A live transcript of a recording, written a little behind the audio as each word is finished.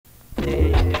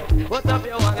What up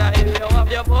you wanna if you have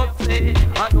your bubsy?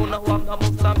 I do not have no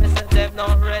books and me say them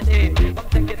not ready. Come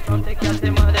take it from the cat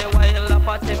in my while up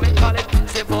at me call it.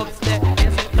 Say bubsy,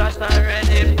 yes it trash not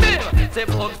ready. Say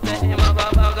bubsy, him have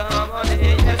a bag of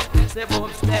money, yes. Say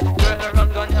bubsy, girl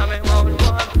run gun ya me mouth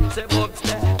one. Say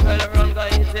bubsy, girl run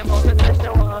gun hit him out. Me say she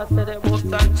want see the books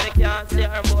and she can't see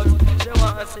her books. She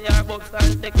want see her books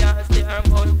and she can't see her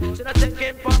books. She not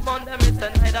taking for Monday, me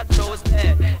say night that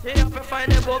Tuesday. She have to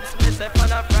find the books, me say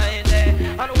on a Friday.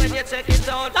 And when you check it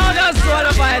out, now just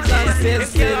swallow vibes and stay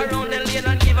still. Around the lane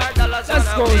and give her dollars.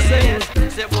 Let's go, sing.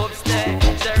 Say books there,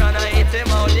 Sharon I hit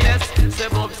him out, yes. Say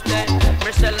books there,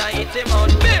 Michelle I hit him out,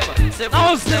 bim. Say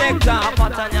books there,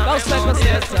 Apatanya me out,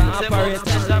 yes. Say books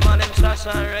there, Shaman him trash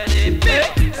and ready,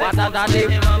 bim. What a daddy,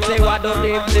 say what do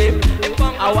they flip?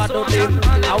 I want to live,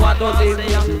 I want to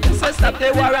live. Say stop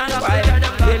the war and fight,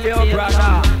 kill your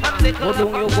brother. What do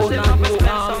you go now, you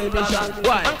ammunition?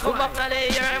 Why? And come up now the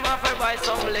year, I'm off to buy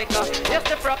some liquor. Yes,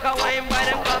 the frock of wine buy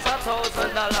them cost $1,000,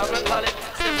 we call it.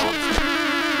 Say books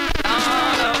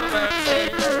Lord of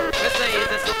mercy. We say he's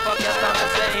a super cat and we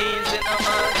say he's in a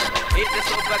man. He's a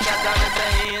super cat and we say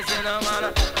he's in a man.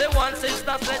 The one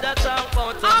sister said that I'm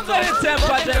out of I'm very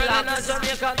tempered and lax.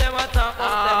 Jamaica, them a talk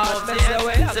about them. Say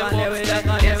books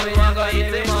yes, we want to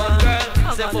hit him out, girl.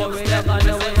 Say books we say want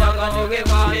to hug him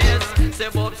out, yes. Say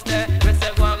books we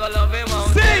say want to love him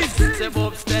out, yes. Say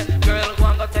books girl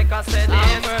want to take a set,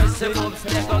 yes. Say books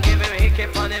go give him a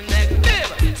hiccup on him neck,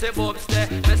 say books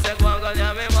we say want to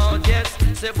jam him out, yes.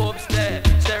 Say books say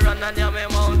run and jam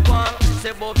him out, one.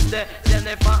 Say books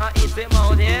Jennifer and eat him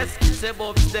out, yes. Say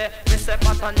books me say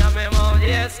pat and jam him out,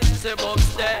 yes. Say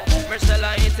books Michelle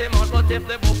and eat him out, but if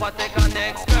the boopa take a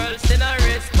next girl, she no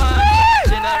response,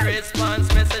 she no response,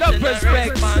 me say she no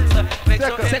response. Make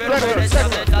sure everybody say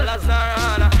the dollars not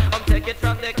run. I'm take it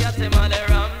from the cat him and the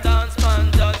ram dance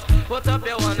man just put up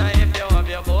your one if you have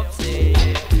your bubsy.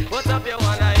 Put up your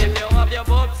one if you have your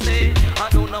bubsy. I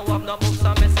do not have no books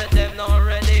and me say them not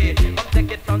ready. Come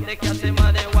take it from the cat him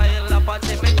and the wild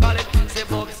Apache me call it. Say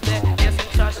bubsy, yes it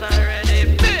trash and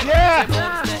ready. Yeah. Say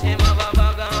bubsy, him have a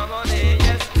bag of money,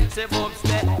 yes. Say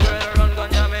bubsy, girl run gun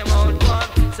ya me mouth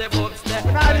one. Say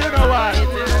bubsy, now you know what.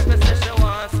 Me say she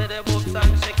want see the books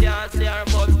and she can't see her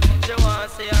books. She want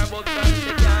see her books and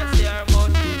she can't see her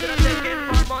books. She not take it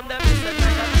from Monday, me say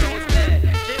night that Tuesday.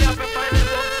 She have to find the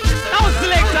books, me say now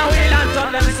select and wheel and turn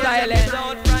them style.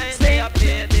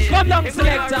 Come down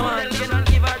selector man.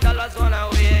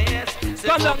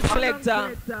 Come down selector.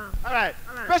 Alright.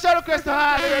 Special request to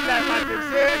her red light man.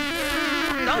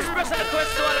 Now special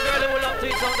request to all the girls who love to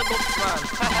eat on the books, man.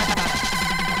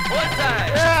 One time.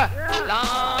 Yeah.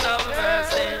 Lord of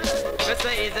mercy. Me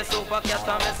say he's a super cat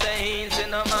and me say he's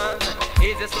in a man.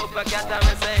 He's a super cat and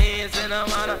me say he's in a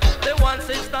man. The one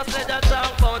sister said that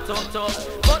talk about tough.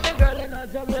 But the girl in a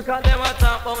Jamaica, them a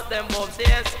talk about them bubs,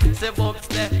 yes. Say bubs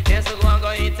there, yes, we go and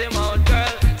go eat him out,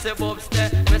 girl. Say bubs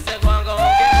there, me say go and go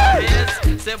hug him out,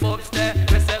 yes. Say bubs there,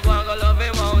 me say go and go love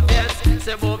him out, yes.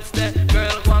 Say bubs there,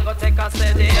 girl go and go take a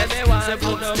set, yes. Say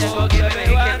bubs there, go give him a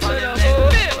hiccup on him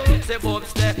neck. Say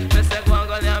bubs there, me say go and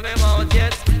go jam him out,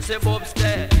 yes. Say bubs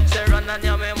there, Sharon and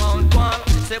jam him out, one.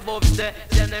 Say bubs there,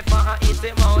 Jennifer and eat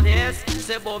him out, yes.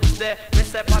 Say bubs there, me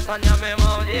say pat and jam him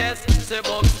out, yes. Say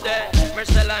bubs there,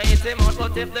 Michelle and eat him out,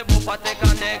 but if the boopa take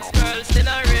a next girl, she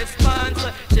no response,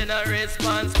 she no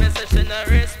response, me say she no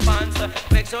response.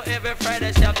 Make sure every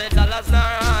Friday she have the dollars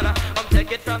not run. I'm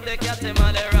take it from the cat him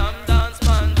and the ram dance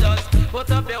man just put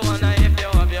up your one if you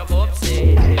have your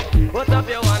bubsy. Put up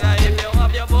your one if you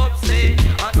have your bubsy.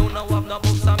 I do not have no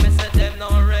books and me say them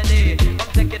not ready. I'm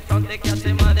take it from the cat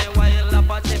him and the wild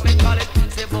Apache me call it.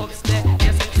 Say bubs there,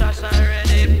 yes it trash and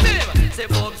ready. Bim. Say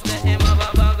bubs there, him have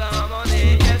a bag of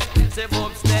money, yes. Say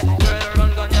bubs there, girl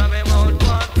run gun jam him out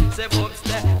one. Say bubs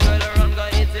there, girl run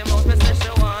gun hit him out. Me say she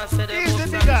want see the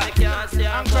books and she can't see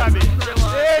her books. She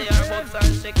want see her books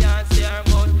and she can't see her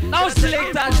books. Now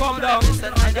select and come down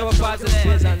and give a pass of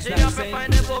space and she have to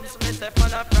find the books, me say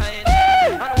on a Friday.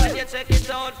 And when you check it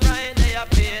out Friday, I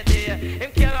pay day.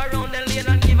 Him carry around the lane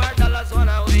and give her dollars one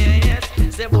away, yes.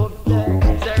 Say books there,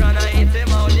 say run and hit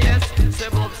him out, yes. Say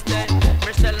books there,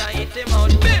 Michelle and hit him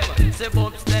out, bim. Say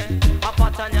books there, a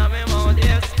pat and jam him out,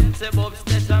 yes. Say books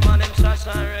there, Shaman him trash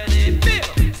and ready,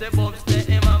 bim. Say books there,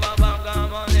 him have a bag of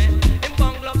money. Him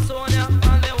bungalow Sonia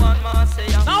and the one man say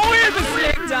ya. now where's the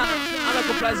selector? I'm a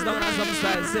couple of down and some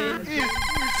style, see?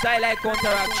 Style like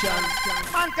counteraction.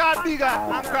 Man called bigger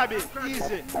and crabby.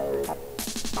 Easy.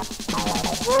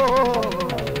 Oh,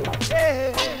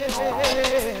 hey, hey, hey,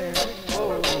 hey.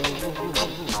 Oh,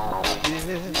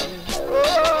 yeah.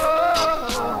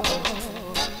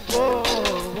 Oh,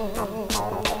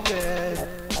 oh, yeah.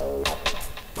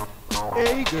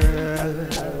 Hey girl,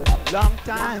 long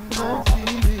time no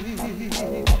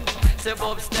see. Say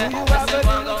Bob step, Do you say have a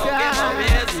one go little get my time?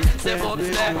 waist. Say Bob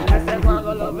step, say one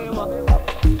go love him.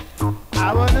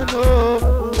 I wanna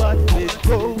know what's been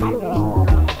going on.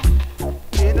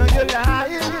 You know you're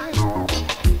lying.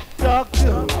 Talk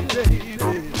to me, baby.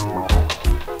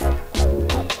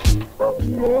 Oh,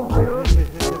 the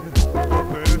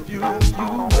perfume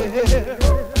you wear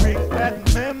brings back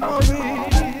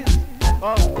memories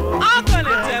of I'm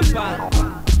gonna temper.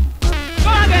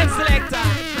 Go again, selector.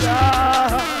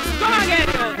 Go again,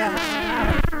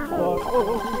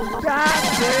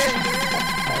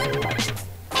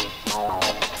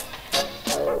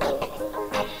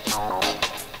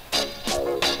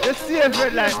 Let's see if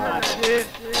we're like that.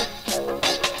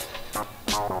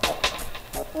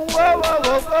 Whoa, whoa,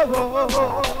 whoa, whoa, whoa,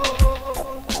 whoa.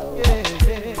 Yeah,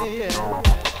 yeah, yeah.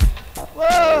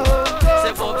 Whoa,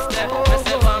 Say Bob step,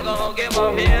 say one go get my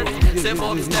waist. Say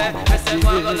Bob step, say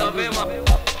one go love him.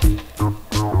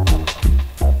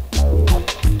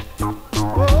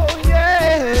 oh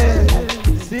yeah,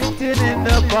 sitting in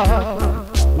the bar,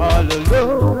 all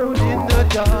alone in the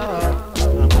dark.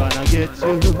 I'm gonna get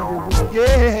you,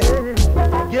 yeah,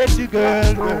 get you,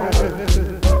 girl, girl.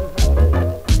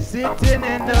 Sitting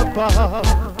in the bar,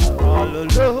 all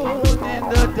alone in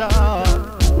the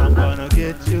dark. I'm gonna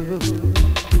get you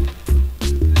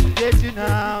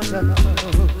now, now.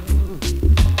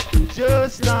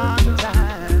 Just on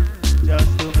time,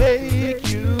 just to make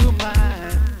you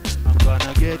mine. I'm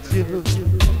gonna get you,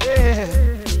 yeah,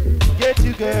 get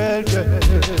you, girl, girl.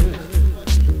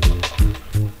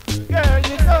 Girl,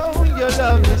 you know your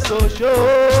love is so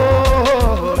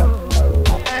sure,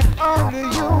 and only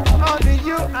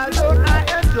you alone I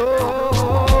adore.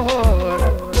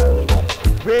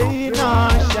 Rain or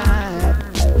shine,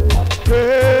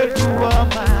 girl, you are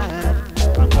mine.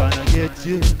 I'm gonna get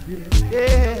you,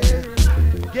 yeah,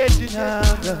 get you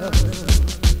now, girl.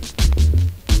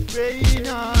 Rain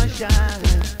or shine,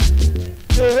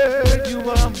 girl, you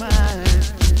are mine.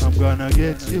 I'm gonna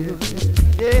get you,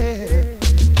 yeah,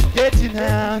 get you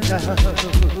now, now.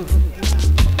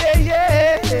 Yeah,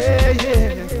 yeah, yeah,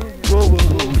 yeah. Whoa, whoa,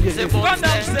 whoa, yeah. Say Bob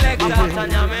step, selector.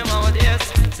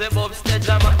 Say Bob step,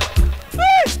 jama.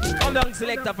 Come down,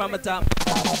 selector from the top.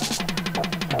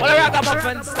 Well, I rock up a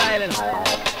fun style.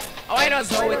 Oh, I know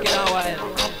so wicked and wild.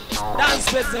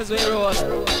 Dance business we roll.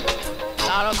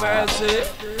 Lord of mercy.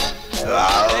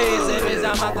 Easy,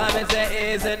 Mr. Mackerel, me say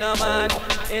easy no man.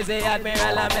 Easy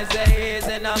Admiral, me say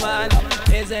easy no man.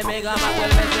 Easy Mega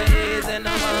Mackerel, me say easy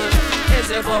no man.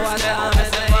 Easy Forward, me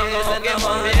say easy no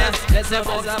man. Listen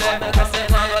for some make us say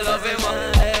love him.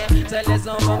 Say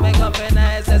listen for make up a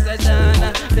nice session.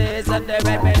 This and the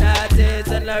red me not this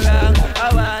and the wrong. I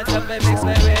want to be mixed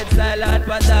with style and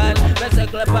pattern. Me say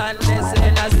clip on this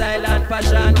in a style and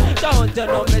passion. Don't you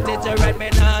know me teach you red me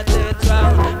not it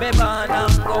wrong. Me born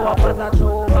and go up as a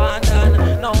true man.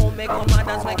 Now me come and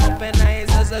dance make up a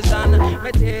nice session.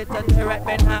 Me teach you the red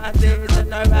me not this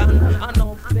and the wrong. I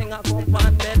know thing I come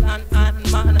on Milan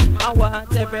and man. I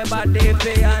want everybody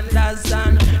to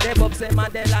understand. The Bob say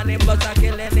Madeline plus a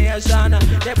killing nation.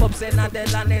 The Bob say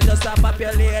Madeline is just a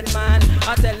populate man.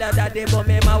 I tell you that the Bob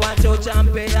me want you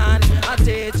champion. I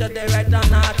teach you the right and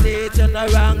I teach you the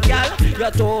wrong, girl.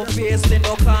 You're two-faced,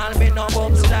 no call me no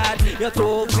Bob star. You're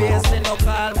two-faced, no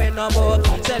call me no Bob.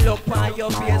 Say look on your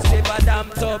face, live a damn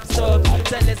top stuff.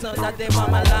 Say listen that the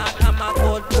mama lad, I'm a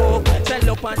good book. Say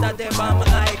look on that the mama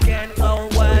I can go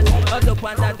watch. Look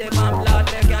on that the mama lad,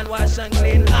 they can wash and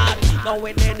clean hard. Now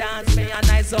when they dance me and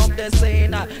nice up the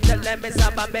scene. Tell them it's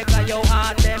a because your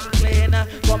heart them clean.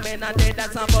 Come in and they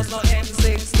dance and bust no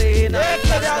M16. That's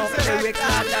no lyrics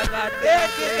that I got.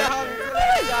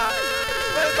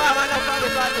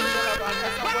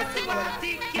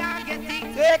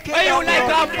 When you like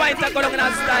a fight, I go down in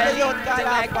a style. Think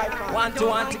like 1 to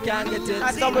 1, you can't get it. I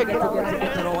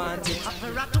don't want it.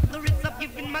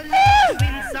 Giving my love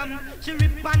in some. She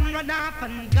rip and run off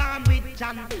and gone with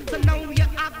John. So now you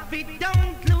have it,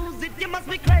 don't lose it. You must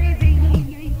be crazy.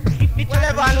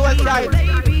 Whenever I was right,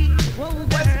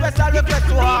 special request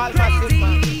to all massive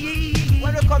man.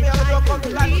 When we come here, we don't come to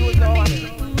dance with no one.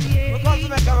 We come to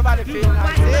make everybody feel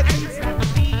nice.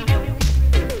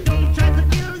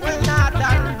 Well, not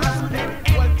that.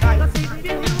 Well, tight.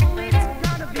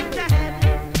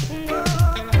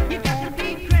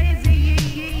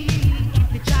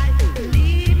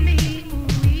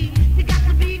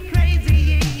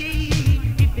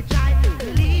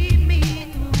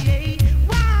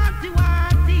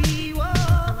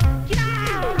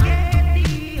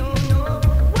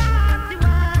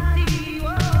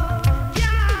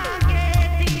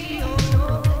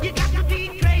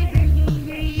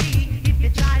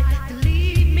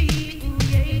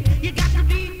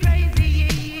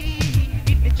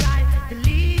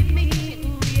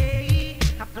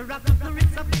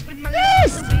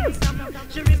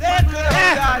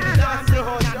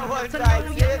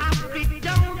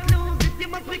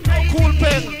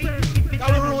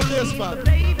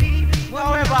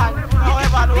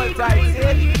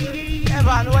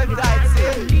 man, what that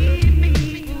say?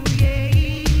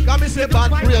 Can me say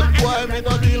bad brain boy, me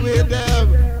no deal with them.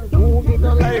 Who me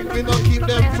no like, me no keep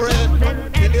them friend.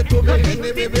 Tell it to me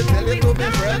enemy, me tell it to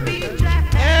me friend.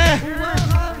 Eh?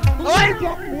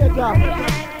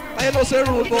 I know say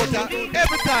rude about that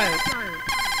every time.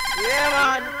 Yeah,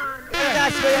 man.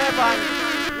 That's where Evan.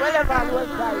 Well, Evan was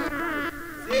right.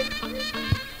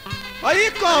 Oh, he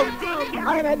come.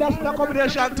 I mean, that's the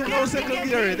combination to no second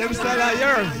gear. Them style are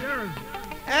yours.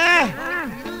 Eh?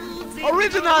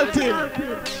 Original thing.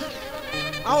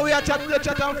 And we are chatting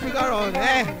and figure out.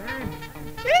 Eh?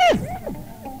 Yes.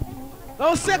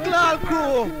 No secular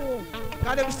crew.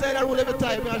 Can them style a rule every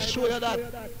time. I'll show you that.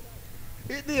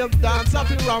 It name dance up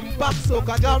in Rampak, so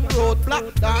jam road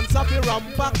black. Dance up in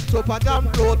Rampak, so jam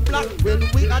road black. When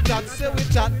we a chat, say we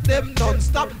chat them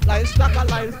non-stop. Line stack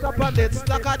and dead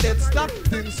stack a dead stack.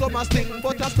 Thing summer sting,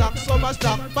 but a stack, summer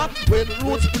stack back. When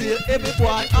roots play, every boy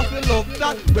I feel love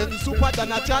that. When super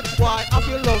than a chat, boy I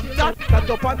feel love that. Cut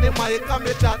up on the mic and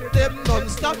me chat them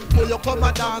non-stop. So you come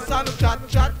a dance and chat.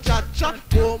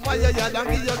 Oh my yard and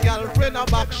give your girlfriend a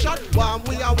back shot. One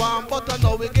we are one, but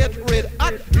now we get red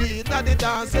hot. We that the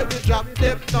dance, we drop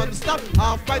them non-stop.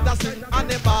 Half fight a sing and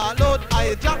the ball out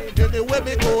I drop. Anyway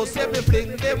me go, say me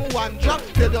fling them one drop.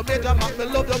 Tell your major man me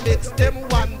love you mix them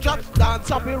one drop.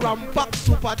 Dance up in Rampak,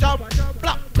 super jump.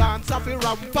 Black dance up in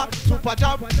Rampak, super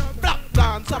jump. Black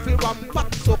dance up in Rampak,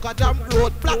 soca jam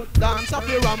road black. Dance up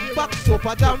in Rampak,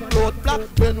 super jam road black.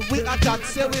 When we a chat,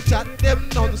 say we chat them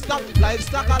non-stop.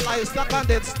 Livestock and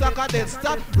dead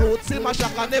stack. Roots in my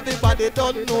shack and everybody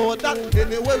don't know that.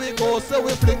 Anyway we go, say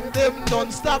we fling them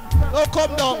non-stop. Oh,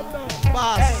 come down,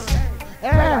 boss.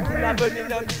 Riot in a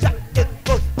burning up, jacket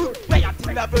bus. Riot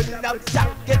in a burning up,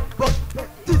 jacket bus.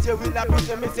 DJ will a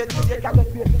prison, me say DJ can go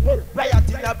feel. Riot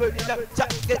in a burning up,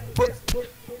 jacket bus.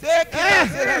 Take it,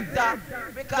 selector.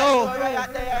 Because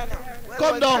riot there now.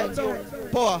 Come down,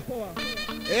 power.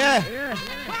 Yeah.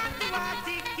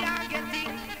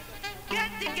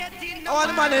 I want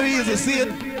the man easy, see it?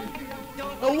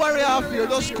 Don't worry after you,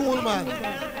 just cool man.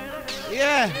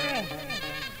 Yeah.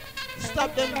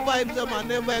 Stop them vibes, man.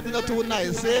 Them vibes not too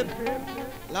nice, see?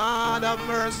 Lord of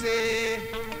mercy.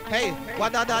 Hey,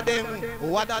 wada ding,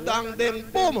 wada dang ding,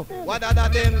 boom. Wada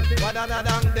ding,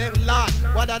 dang ding, Lord.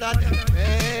 Wada ding,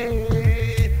 hey.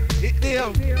 It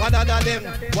them, wada ding,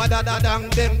 dang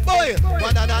ding, boy.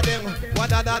 Wada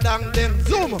dang ding,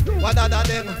 zoom. Wada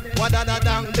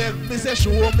dang ding. Me say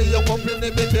show me your company,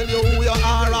 me tell you who you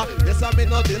are. Yes, I me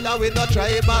no dealer with no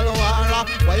tribal war.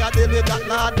 Why you deal with that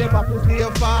lad, them up to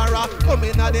stay far. Come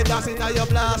in at the dance in your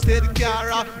blasted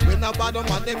car. When a bad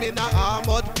man, them in a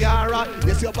armored car.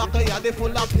 Yes, your back here, they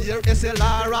full of beer,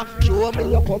 SLR. Show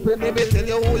me your company, me tell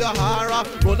you who you are.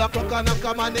 Run a clock and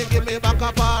come and give me back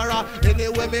a para.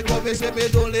 Anyway, me come, me say me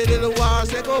don't little war.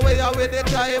 Say go away with the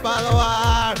tribal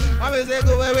war. I me say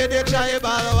go away with the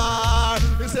tribal war.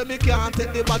 Me say me can't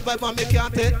take the bad vibe and me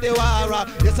can't take the war.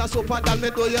 Yes, I super that me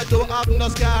do you don't have no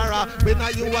scar. When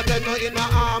you are there no in a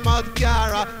armored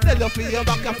car. Tell you for your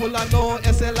back full of no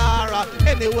SLR.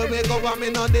 Anyway, me go and me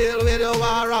no deal with the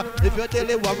war. If you tell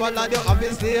the war, lad, you have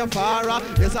to stay far.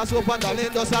 Yes, I super that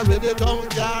it does a really don't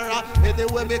care.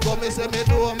 Anyway, me go, me say me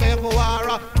do make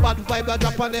war. Bad vibe that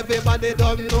drop and everybody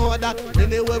don't know that.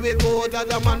 Anyway, we go, that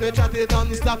the man we chat it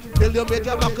non-stop. Tell you make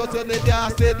your back out in the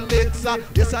jasted mixer.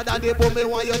 Yes, I daddy boy, me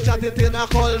want you chat it in a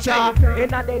culture.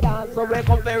 In a the dance, so we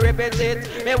come to repeat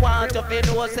it. Me want you to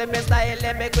know, say me style,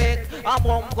 let me quick. I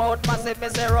won't go out, massive, me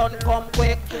say run, come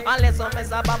quick. Unless I'm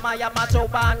a Bama, ya macho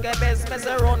band, get best, me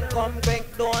say run, come quick.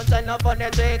 Don't try no funny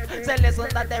trick. Say listen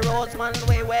that the roads man,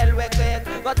 we well, we quick.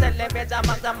 Go tell them it's a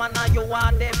matter man, and you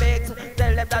want the mix.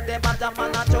 Tell them that the matter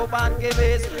man, and you band, give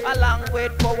it. Along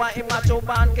with power, in my two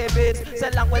band, give it. Say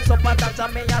along with super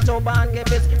dance, me a two band,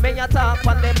 give it. Me a talk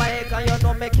on the mic, and you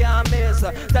know me can't miss.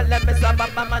 Tell them it's a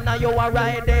Bama man, and you are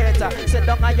right it. Sit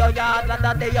down on your yard, and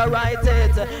that day you write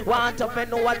it. Want to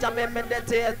know what I mean,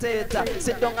 meditate it.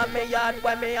 Sit down on me yard,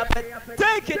 where me up it.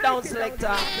 Take it down,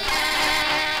 selector.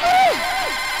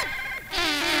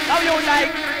 How you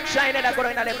like shining and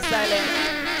going on them style?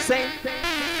 Sing.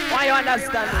 Why you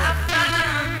understand?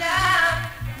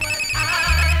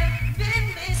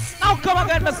 Now come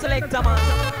again, Mr. Selector,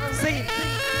 man. Sing.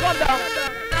 Come down.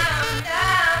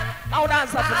 Now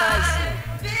dance up nice.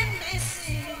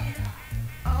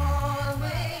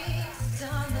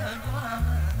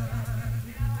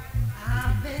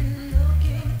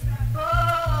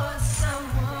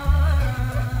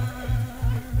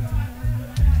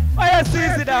 Oh yes,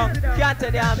 easy down. Can't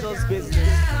tell the arms business.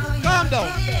 Calm down.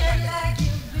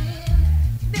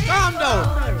 Calm down.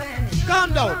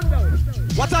 Calm down.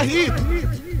 What a heat.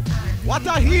 What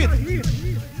a heat.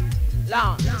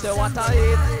 Long, say what I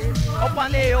hate. Up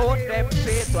on the out, them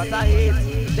feet, what I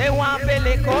hate. They want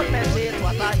belly coat, me say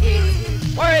what I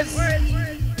hate. Where is?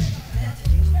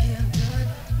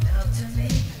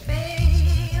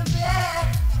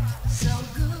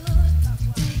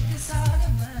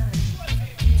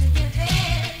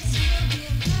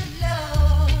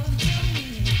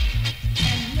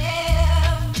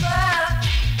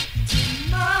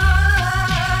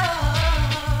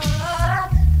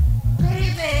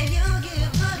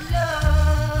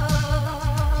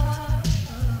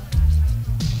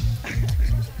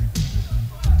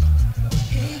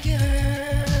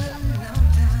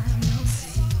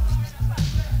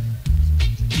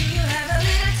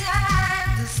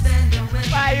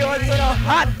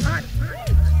 Hot.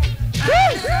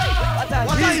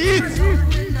 What a heat.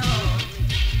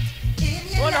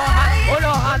 Oh no hot, oh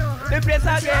no hot. The place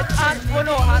I get hot, oh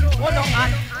no hot, oh no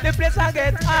hot. The place I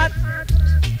get hot.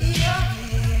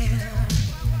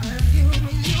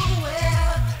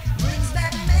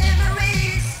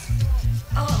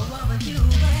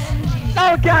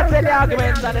 Now we can't tell the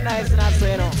arguments and the niceness,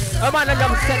 you know. A man and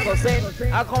them settle,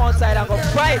 saying, I come outside and go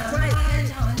fight.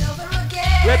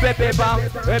 Repepe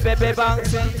bang,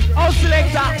 sing. Oh,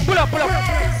 selector, pull up,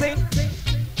 sing.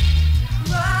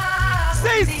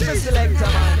 Say, selector,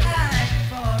 man.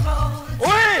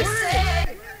 Wait!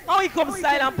 How he come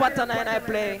silent pattern and I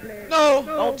play? No.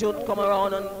 Don't you come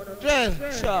around and... Drill.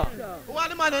 Sure. Why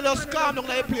the man just calm down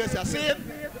like the place here, see?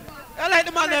 I like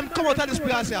the man them come out of this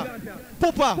place here.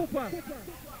 Pooper.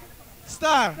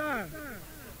 Star.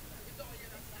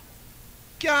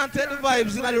 Can't take the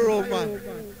vibes in the room, man.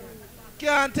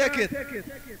 Can't take it.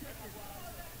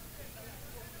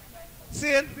 See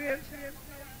it?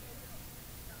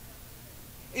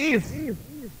 Eve.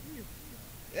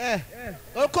 Yeah.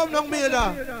 Oh, come down, me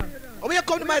there. Oh, we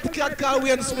come to my cat car,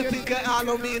 we and Smith think I all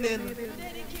no meaning.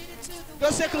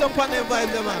 Just circle up on them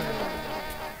vibes, man.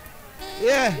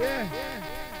 Yeah.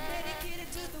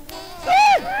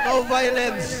 No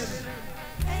violence.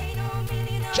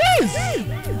 Cheese.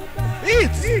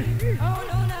 Eat.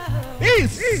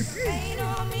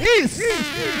 East.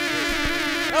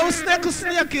 I was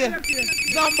snake here.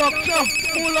 Zambok,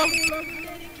 pull up.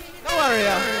 Don't worry.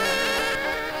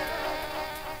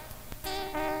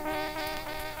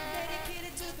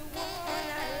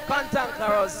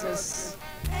 Cantankerousness.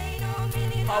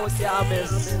 How was your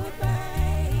miss?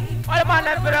 All the man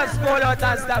left for us go out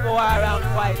and stop a war and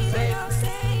fight.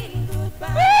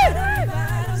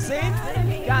 See?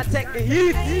 Can't take the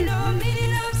heat.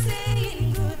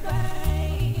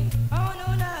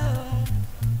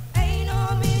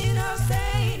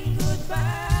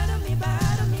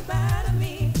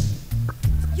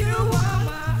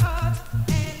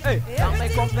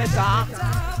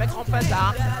 Me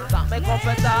confessar,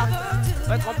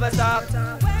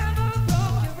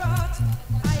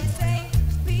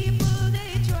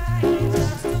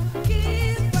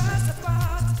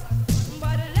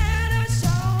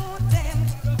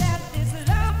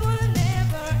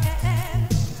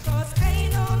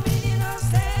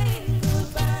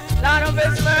 Lord of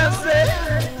His mercy.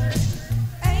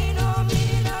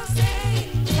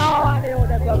 Oh, I know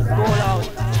that just go out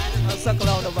and circle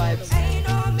out the vibes.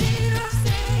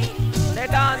 The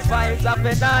dance vibes up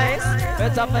and nice.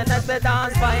 It's up and nice. The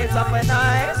dance vibes up and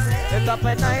nice. It's up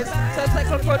and nice. So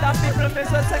circle for the people,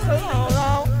 miss a circle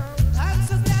now. I'm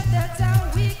so glad that's how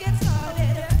we get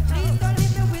started. Please don't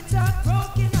leave me with a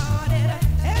broken hearted.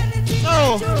 Anything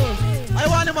no, I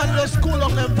want them to just cool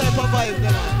on them type of vibes,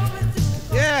 man.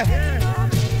 Yeah.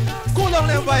 Cool on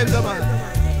them vibes, man.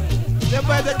 Them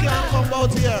vibes they can't come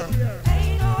out here.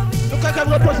 Look like I'm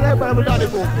going to touch that Bible down the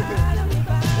book.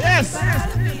 Yes.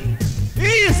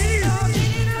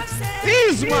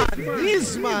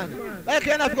 Ease, man. Like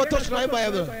you're not going to touch my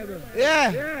Bible.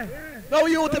 Yeah. Now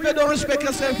you if you don't respect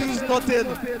yourself, is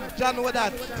nothing. John know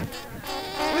that.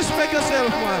 Respect yourself,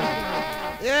 man.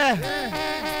 Yeah.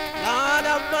 Lord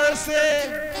have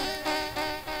mercy.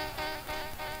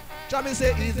 Me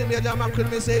say easy, Major Mackerel,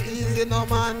 me say easy, no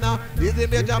man. Easy,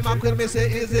 Major Mackerel, me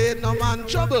say easy, no man.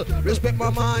 Trouble. Respect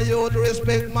mama, you'd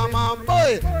respect mama,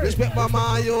 boy. Respect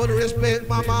mama, you'd respect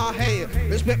mama, hey.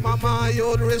 Respect mama,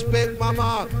 you'd respect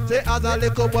mama. Say as a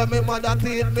little boy, me mother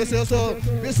teach me say so.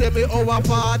 Me say me our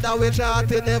father, we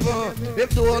chat in heaven.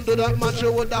 If don't do that, man, she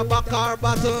would have back her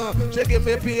button. She give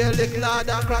me pay a little lad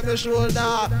and crack me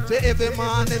shoulder. Say every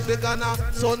man if we gonna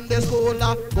Sunday school,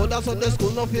 go to Sunday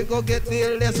school, no fi go get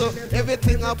the lesson.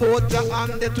 Everything about Jah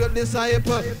and the 12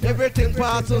 disciples. Everything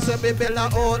passes say me bella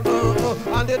out.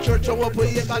 And the church up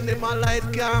here and the man light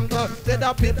can't go. Then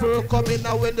the people coming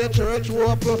now when the church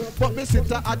open. But me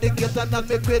sit at the gate and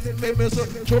me quit me so.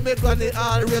 To me granny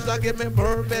always give me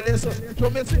more belly so. To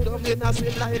me sit down in a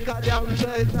seat like a damn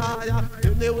China.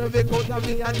 Anyway we go to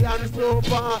me and dance so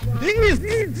far. This.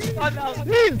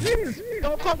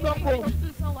 Don't come down home.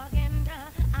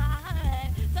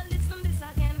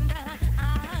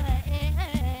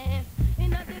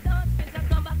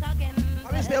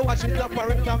 Stay watch it up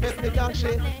and make me dash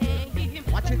it.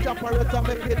 Watch it up and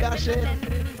make me dash it.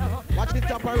 Watch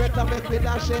it up and make me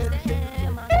dash it.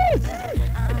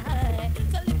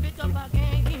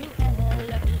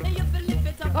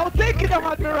 I'll take it up,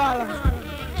 Admiral.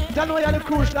 You know you're the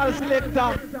crucial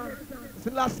selector.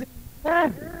 Selassie.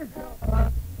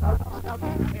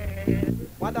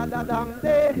 Wadadadang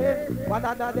day,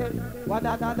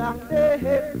 wadadadang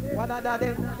day,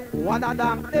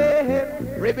 wadadadang day,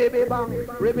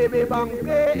 ribibi bang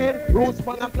day. Roots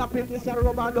man a clapping this a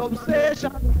rubber dub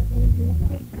station.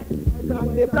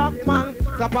 The black man,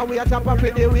 tapper we a tapper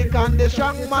for the weak and the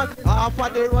strong man. Half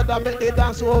of the road and make the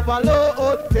dance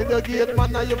overload. Tell your gate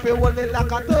man you feel hold it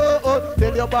like a toe.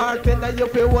 Tell your bartender you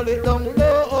feel hold it down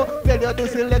low. Tell your the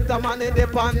selector man in the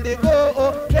pan the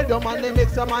go. Tell your man the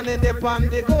mixer man in the pan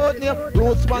the go.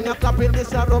 Roots man a clapping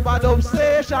this a rubber dub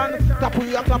station. Tapper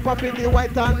we a clapper for the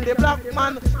white and the black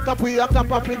man. Tapper we a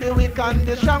clapper for the weak and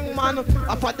the strong man.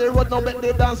 Half of the road now make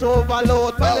the dance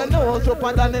overload. But you know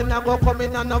super than in a go come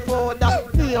in and afford.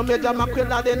 Me and Major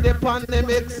Mackerel in the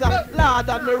pandemic, Lord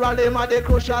Admiral him a the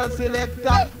crucial selector.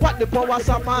 What the powers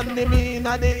of man me in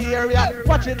the area.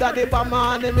 Watch it that the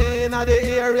man me in the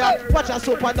area. Watch a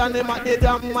super than him at the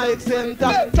damn mic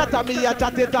center. Chatter me a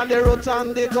chat it on the roots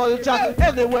and the culture.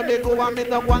 Anywhere me go and me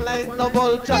no go like no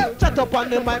vulture. Chat up on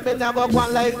the mic me no go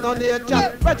like no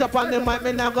nature. Right up on the mic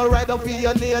me no go right up for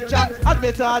your nature. As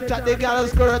me talk chat the girl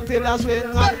skirt till a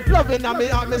swing. Loving a me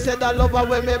and me say that lover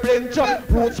when me bring chop.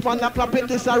 Roots man a clapping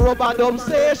this a rubber dub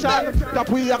station. Clap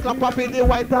we a clap for the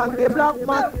white and the black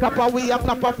man. Clap we a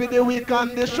clap for the weak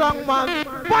and the strong man.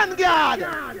 Vanguard!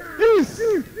 Yes!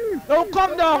 Don't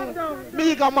come down,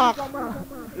 Mega Mac.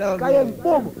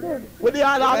 Boom! With the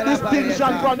other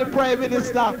distinction from the Prime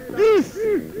Minister. Yes!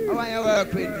 I want you to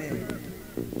work with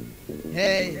me.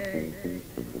 Hey.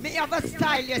 Me have a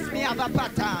style, yes, me have a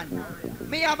pattern.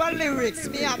 Me have a lyrics,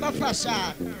 me have a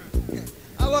fashion.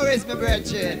 How is my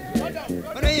brethren?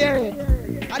 When you hear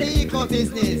it, at the eco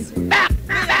business. Me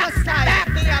have a style,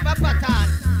 me have a pattern.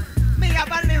 Me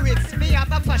have a lyrics, me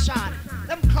have a fashion.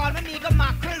 Them call me nigga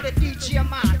Mackerel, the DJ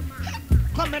man.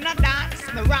 Come in a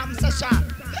dance, me ram session.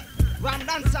 Ram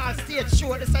dance all stage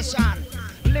show the session.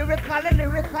 Lyrically,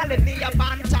 me a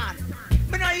bantan.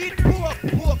 Me no eat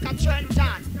pork a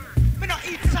Trenton. Me no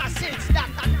eat sausage, that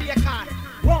and bacon.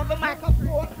 Round the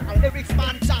microphone, a lyrics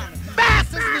bantan.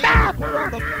 This is me,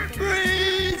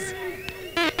 breeze.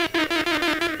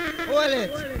 Hold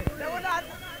it.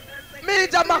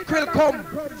 Major Mackerel come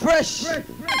fresh.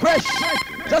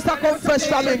 Just a come fresh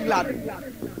from England.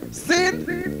 See?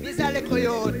 This is a little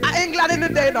youth. England in the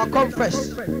day now come fresh.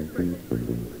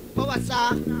 Power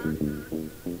sir.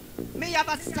 Me have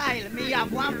a style, me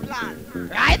have one plan.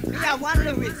 Right? Me have one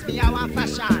lyrics, me have one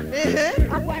fashion.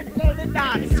 I want to play the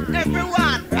dance.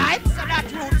 Everyone, right? So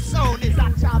that root sound is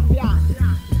a champion.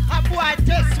 A boy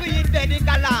takes sweet then in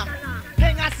galang.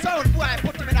 Hang a sound boy,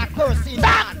 put him in a cursing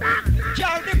man.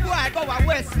 Carry the boy, go a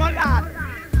Westmoreland.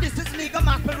 This is legal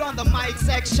Mackerel on the mic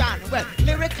section. Well,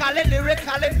 lyrically,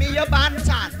 me a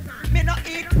bantan. Me no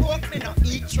eat pork, me no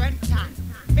eat Trenton.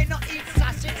 Me no eat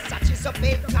sausage is a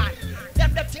bacon.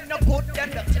 Them the thing no good,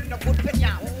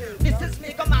 pinyan. This is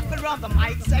legal Mackerel on the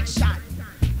mic section.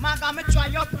 Maga me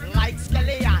try up like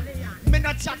skeleton. Me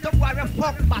no chat to boy a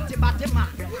fuck batty man.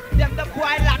 Them the boy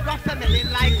like one family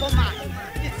like a man.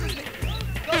 This is it.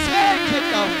 Go take it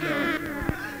down.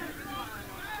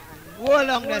 Hold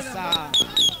on this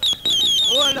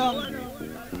hold on.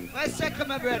 Well, second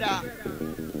my brother.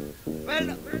 Well,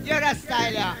 you're a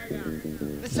styler.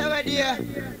 Me say where dear,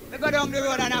 me go down the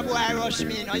road and a boy rush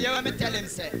me. Now you hear me tell him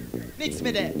say, mix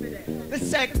me there. Me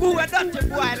say, who a dirty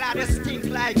boy like you stink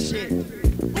like shit?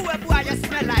 Who a boy you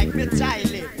smell like me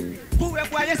Tylee? Who a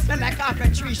boy you smell like half a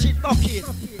 3 sheet bucket?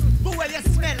 Who a you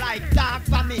smell like dark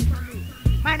for me?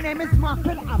 My name is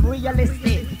Mackerel, I'm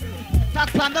realistic.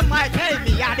 Talk on the mic, hey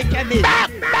me, I the chemist.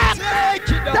 Take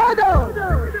it down.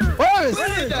 Pull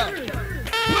it up.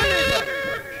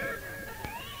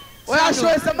 Well, I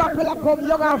show you some Mackerel come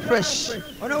young and fresh.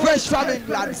 Fresh from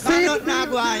England. See?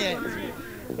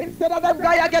 Instead of them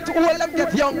guys get old, them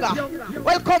get younger.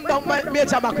 Well, come down,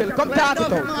 Major Mackerel. Come talk to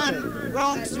them. Man,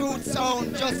 wrong truth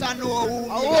sound, just I know who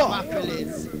Major Mackerel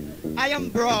is. I am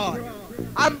broad.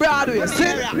 I'm Broadway, see?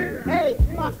 Hey,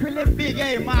 Mackerel big,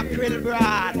 hey, Mackerel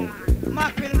broad.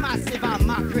 Mackerel massive and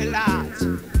Mackerel large.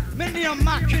 Me name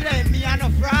Mackerel, hey, me and no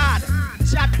fraud.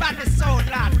 Chat by the sound,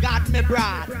 lad, got me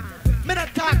broad. Me no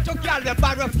talk to girl we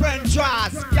borrow friend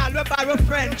draws. Girl we borrow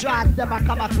friend draws, them a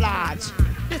camouflage.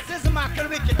 This is Mackerel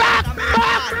wicked. Back.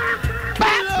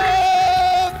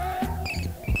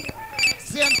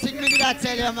 Same thing me did I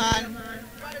tell you, man.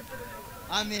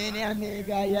 I mean,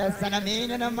 amiga, yes, and I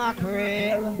mean in a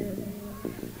Mackerel.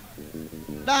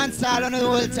 Dance all on the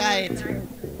whole tight.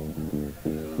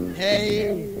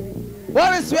 Hey.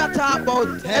 What is we are talking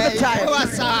about every time?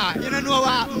 What's up? You don't know what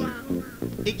happened?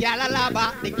 The gala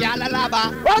lava, the gala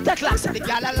lava. What the class? The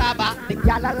gala lava, the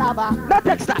gala lava. No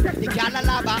text that. The gala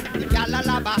lava, the gala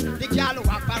lava. The gala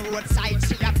walk on roadside,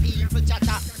 she a people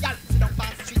chatter. Gal sit down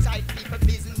on street side, people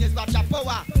business got your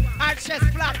power. Her chest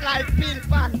flat like Pink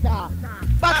Panther.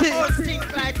 But her whole stink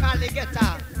like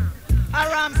alligator. Her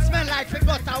arm smell like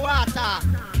gutter water.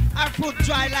 Her foot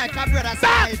dry like a brother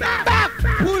cider. Back.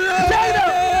 Pull up.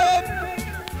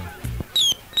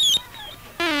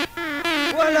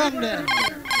 Hold on then.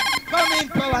 Come in,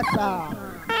 power sir.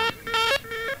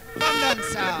 Come down,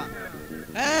 sir.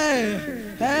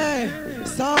 Hey,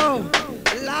 so,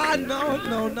 Lord, no.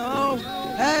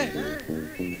 Hey,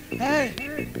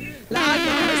 Lord, no,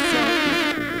 so.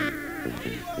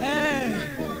 Hey,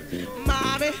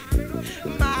 mommy.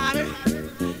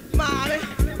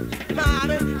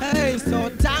 Hey, so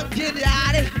thank you,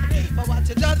 daddy, for what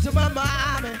you done to my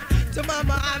mommy.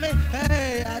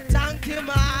 Hey, I thank you,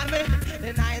 mommy.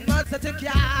 The 9 months that you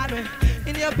carried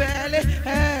in your belly.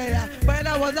 Hey, when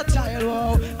I was a child,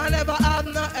 whoa, I never had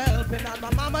no helping. And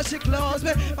my mama, she clothes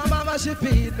me, my mama, she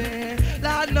feed me.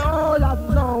 Lord, no,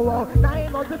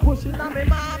 9 months pushing on me,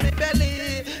 mommy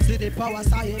belly. See the power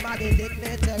sign, my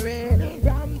dignitary.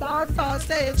 Ram dancer,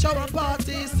 stage show and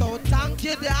party. So thank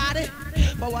you, daddy,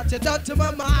 for what you done to my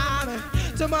mommy.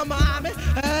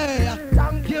 Hey,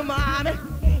 thank you, mommy.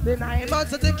 The 9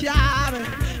 months that you carry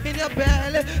in your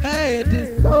belly. Hey,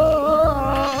 this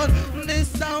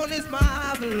sound is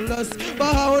marvelous.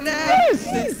 Bonus,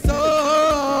 this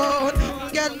sound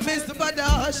get me super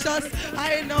delicious.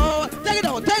 I know. Take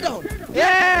it down.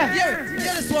 Yeah. Hear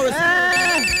this for us.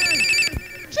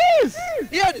 Jeez.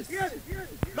 Hear this.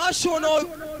 Not sure now.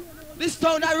 This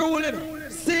sound I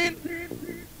ruling. Scene.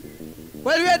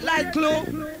 Well, red light glow.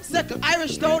 Second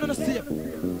Irish down on the sea.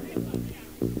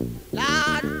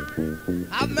 Lord,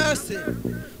 have mercy.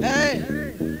 Hey,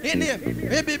 in here,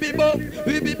 we be bong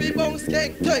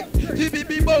skank,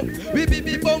 we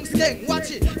be bong skank.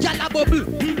 Watch it, yalla bubble,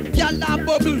 yalla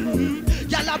bubble,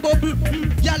 yalla bubble,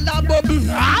 yalla bubble,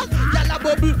 yalla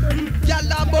bubble,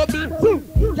 yalla bubble,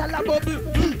 yalla bubble,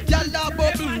 yalla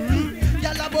bubble,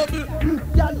 yalla bubble,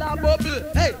 yalla bubble.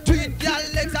 Hey, twin gal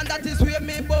legs and that is where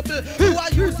me bubble. Who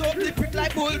are use up the brick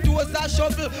like bulldozer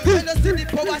shovel. When you see the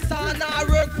power stand I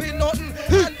work for nothing.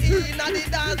 And in the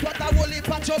dance what a whole heap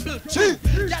of trouble.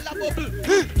 Yalla bubble,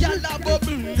 yalla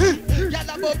bubble,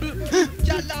 yalla bubble,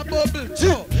 yalla bubble.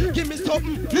 Joe, give me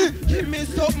something, give me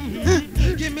something,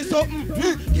 give me something,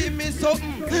 give me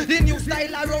something. The new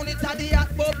style around it and the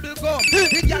hot bubble gum.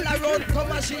 The gal around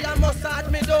come and she a massage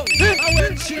me down. And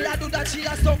when she a do that she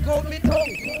a suck out me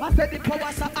tongue. I said the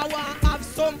power so I want have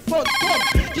some fun. Come,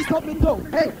 kiss up me tongue,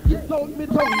 hey, kiss out me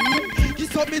tongue.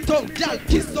 Kiss up me tongue, gal,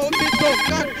 kiss out me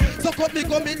tongue. Suck up me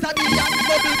gum into the hot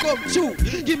bubble gum. Chew,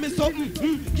 give me something,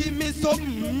 give me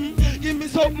something, give me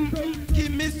something,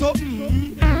 give me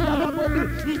something. Yalla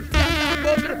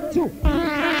bubble, chew.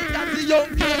 That's the young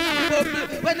girl bubble.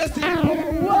 When you see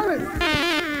worries.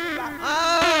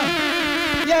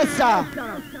 Yes, sir.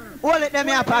 Hold it, them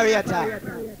operator.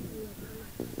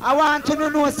 I want to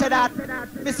know so that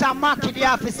Mr. Mackie the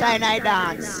officer in I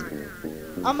dance.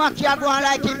 And Mackie a going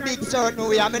like him big certain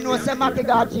way. I mean, no say Mackie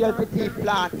got jail for thief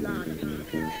plant.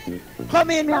 Come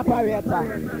in, operator.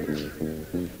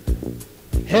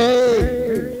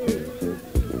 Hey.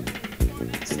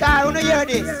 Star, you know hear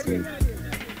this?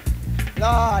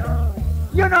 Lord.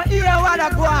 You know hear what I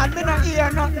go on. Me not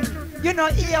hear nothing. You know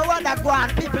hear what I go on.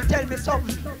 People tell me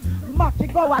something. Mackie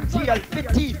go to jail for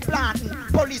thief planting.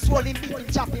 Police rolling, beating,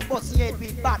 chopping, busting head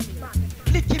with bat.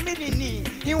 Lick him in the knee,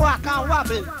 he walk and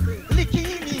wobble. Lick him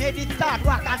in the head, he start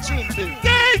walk and tremble.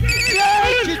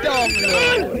 Lick it down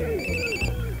low.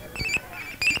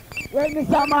 Well,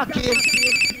 Mr. Mackie,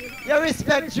 you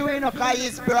respect you enough because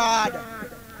he's broad.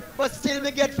 But still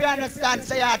me get to understand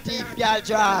say you're a thief girl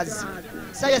draws.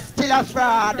 So you're still a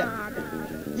fraud.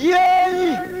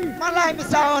 Yeah, my life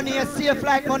is on here, safe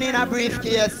like money in a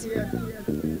briefcase.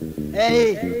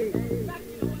 Hey.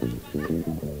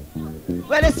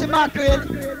 Well, you see Mackerel?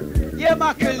 Yeah,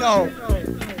 Mackerel now.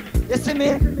 You see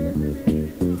me?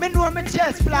 Me know my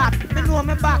chest flat, me know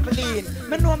my back lean,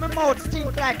 me know my mouth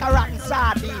stink like a rotten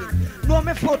sardine. Know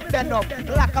my foot bend up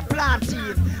like a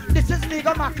plantain. This is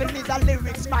nigga Mackerel, is a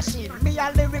lyrics machine. Me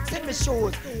a lyrics in my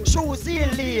shoes, shoes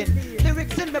in lean.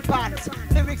 Lyrics in my pants,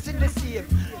 lyrics in the seam.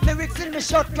 Lyrics in my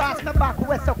shirt class, my back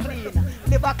wear so clean.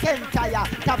 Never can tire,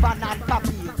 tavern and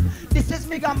papi. This is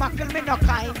nigga Mackerel, me no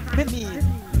kind, me mean.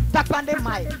 Tap on the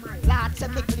mic, lads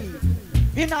and me clean.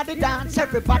 Inna the dance,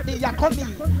 everybody a come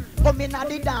in. Come inna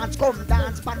the dance, come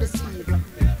dance by the seed.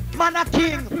 Man a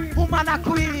king, woman a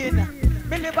queen.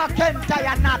 Me live a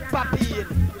Kentire, not papine.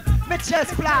 Me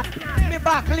chest flat, me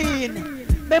back lean.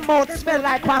 Me mouth smell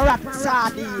like one rotten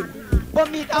sardine. But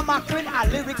me a Mackerel, a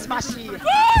lyrics machine.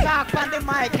 Talk on the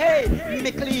mic, hey,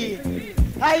 me clean.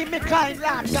 I me kind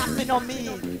lad, got me no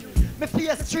mean. Me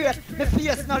face straight, me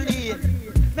face no lean.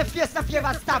 Me face no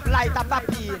favor stop light a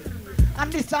papine.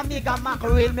 And this amiga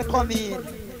Mackerel me come in.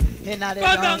 Inna the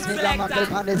dance, nigga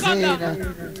Mackerel on the scene.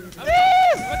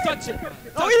 Yes! Touch it.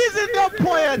 No easy, no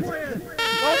poet.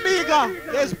 No amiga.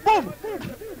 Yes, boom.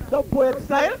 No poet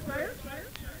style.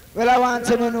 Well, I want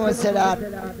to know say that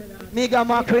Miga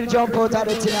Mackerel jump out of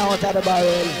the tin out of the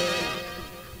barrel.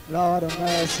 Lord of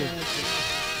mercy.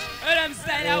 Well, them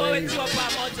style I will do up a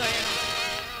motor, you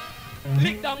know.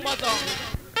 Lick down motor.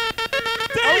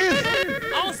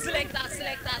 On selector,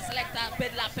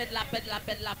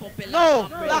 pedla, popular. No,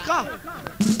 Laka.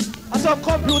 That's a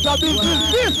computer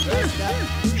business. This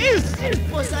is. Computer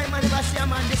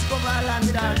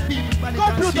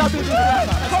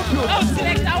business. Computer. Oh,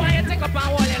 selector, I want you to take up and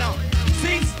wall, you know.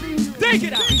 Six, take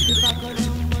it out.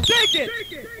 Take it.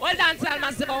 Well done, tell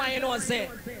myself what you know, say.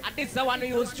 And this is the one who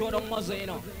use throw the muzzle, you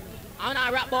know. I'm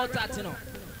not rap about that, you know.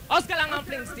 Oscar Lang and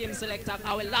Flings team selector,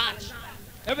 I will launch.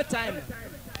 Every time.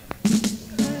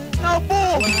 Now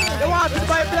boom! They want to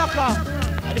buy Blacker.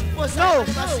 No!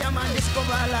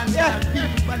 Yeah!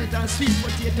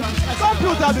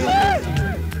 Computer business!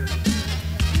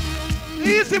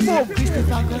 Easy boom!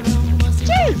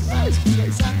 Jeez!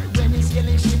 When he's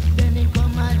yelling shit, then he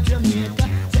come at Jamaica.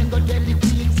 Then go tell the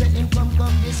queen, say him come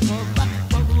discover.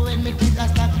 But when me kick a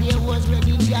stop, there was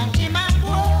ready and him a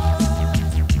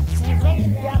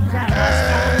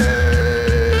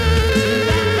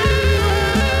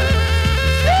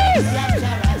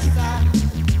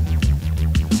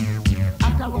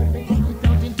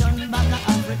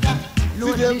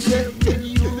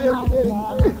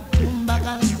back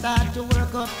and start to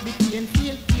work up the cane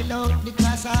field, peel out the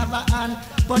cassava and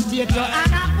potato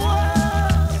and a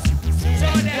post.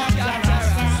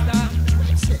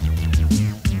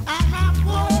 And a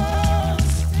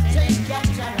post. Take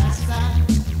your rasta.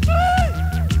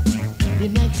 The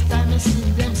next time you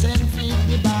see them send feed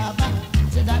the barber,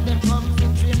 say that they come to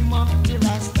trim up the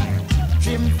rasta.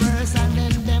 Trim first and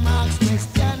then them ask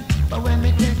question. But when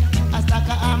me take a stack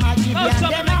of arm, I give you and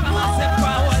them a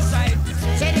post.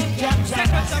 Say them capture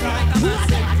rasta.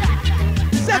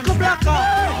 Second Blacker!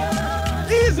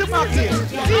 Easy Mackerel!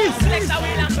 Easy!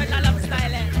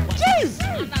 Jeez!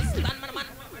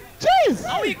 Jeez!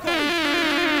 How we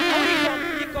come?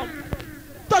 He come.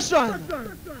 Touchdown!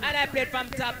 And I played from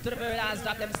top to the very last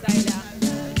drop them style,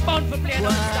 yeah. Bound for playing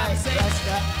on stop, say.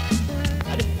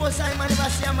 The first time I never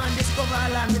see a man discover a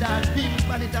land with all beef,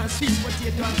 pan and sweet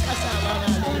potato and cassava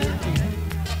and all everything.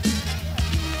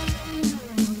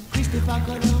 Christopher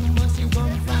Columbus, he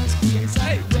come from Spain,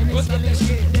 sir. When he sell the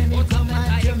shit, then he come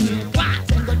at Jamaica.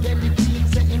 Then go tell the queen,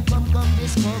 say him come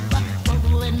discover. But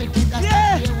when me get a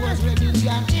start, he was ready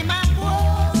and him a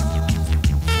post.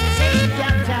 Say he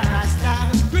capture Rasta.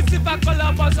 Christopher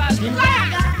Columbus has him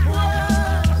like a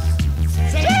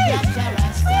post. Say he capture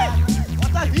Rasta.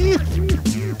 What a heat!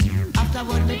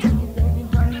 Afterward, we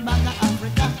turn back to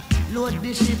Africa. Load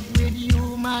the ship with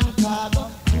human cargo.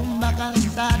 Come back and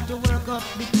start to work up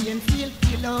the cane field.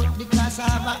 Kill out the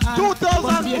cassava and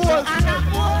 2004!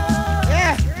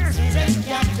 Yeah! Say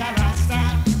capture Rasta.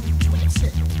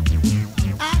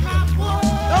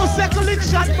 No second lick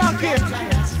shot back here!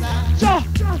 Sure!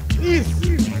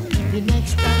 Easy! The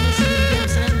next time you see them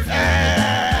send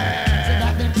say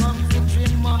that they come to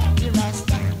trim up the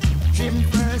Rasta. Trim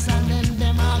first and then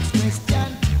them ask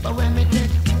question. But when me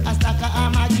take a stack of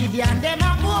arm, I give you and them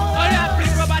a go. Oh yeah,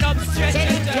 please rub it up straight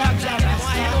into the capture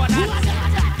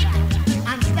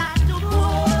and start to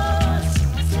post.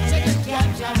 Say the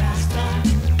capture Rasta.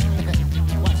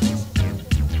 Watch this.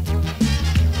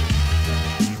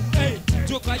 Hey,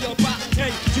 joker your back.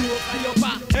 Hey, joker your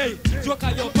back. Hey,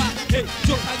 joker your back. Hey,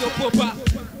 joker Papa.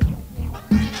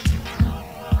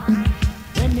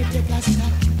 When me take a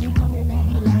stop, you come in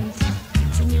and relax.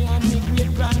 See me and me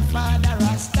great grandfather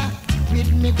Rasta.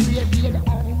 With me great beard and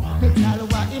me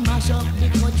talwa, he mash up the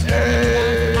country.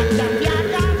 And the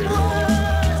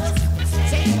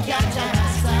sing Ganja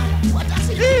Rasta. What does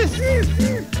it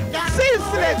See,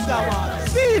 selector, man.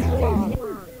 See.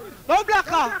 No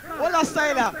blacker, all a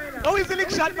styler. No easy lick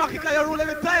shot, Mackerel, you rule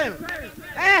every time.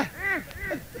 Eh?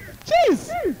 Jeez.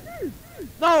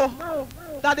 No.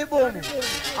 Daddy boom.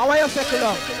 I want you circle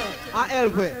up and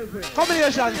help me.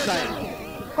 Combination style.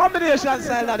 Combination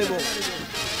style, daddy boom.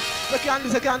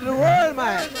 Second the world,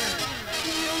 man.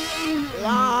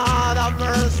 Lord of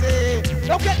mercy.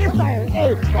 Look at this style.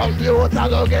 Hey, computer,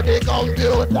 look at the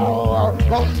computer.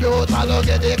 Computer, look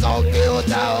at the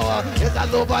computer. It's a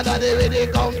super daddy with the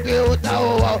computer.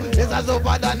 It's a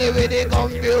super daddy with the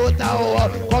computer.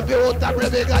 Computer,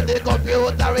 baby, got the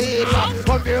computer reader.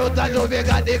 Computer, you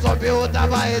got the computer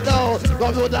vibe.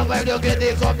 Computer vibe, you get the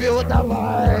computer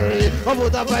vibe.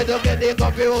 Computer vibe, you get the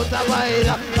computer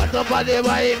vibe. But the body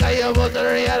vibe, you must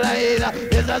realize.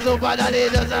 It's a super daddy,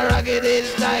 just a rocket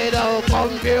inside.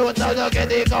 Computer, look at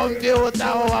the computer.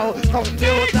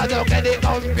 Computer, look at the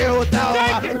computer.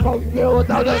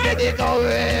 Computer, look at the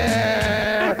computer.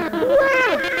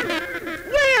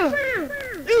 Will,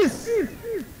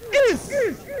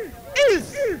 is.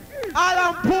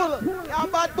 Alan pull, you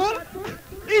bad bull.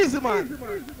 Easy man.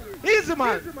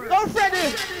 Don't fret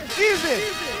it. Easy.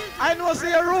 I know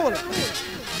see a rule.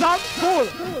 Jump, pull.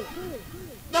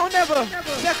 No, never.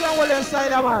 Second one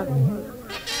inside, man.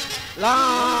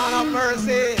 Lord of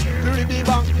mercy, Ribby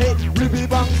bang, hey, Ribby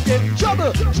bang, get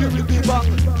trouble, Ribby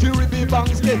bang,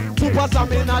 get Super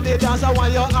Samina, the dance, I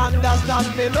want you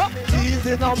understand me, no?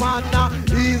 Easy no man,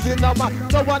 easy no man.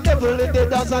 No one never in the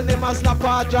dance and they must snap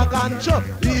a dragon show.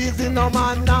 Easy no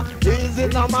man, easy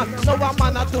no man. No one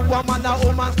man to a man, a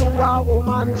woman to a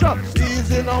woman show.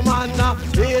 Easy no man,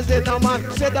 easy no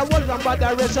man. Say the whole number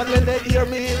direction when they hear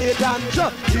me in the dance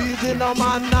show. Easy no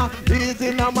man,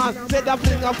 easy no man. Say the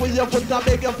finger for your foot, I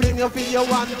beg you fling your for your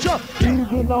one show.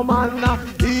 Easy no man,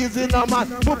 easy no man.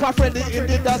 Papa Freddy in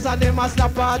the dance and they must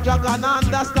snap a dragon.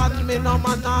 Understand me no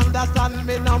man, understand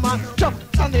me no man. Chuck,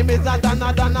 and him is a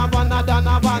dana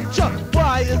van. Chuck,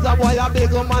 boy is a boy, a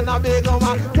big man.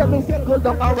 Tell me circle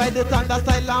down and ride it on the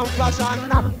style and fashion.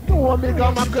 No me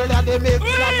go Mackerel and they make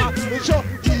drama. Chuck,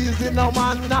 easy no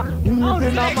man,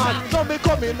 easy no man. So me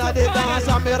come in at the dance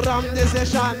and me ram the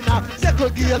session.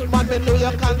 Segregate man, me know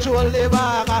you control the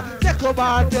bar. Second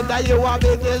bartender, you a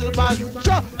big man.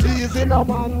 Chuck, easy no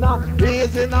man.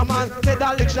 Say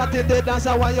the lick shot in the dance,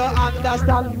 I want you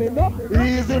understand me, no?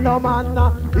 Easy no man.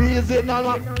 Easy no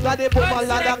man. Got the boom and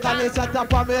ladder can it set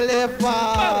up on me left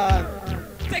one.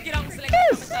 Take it out, select.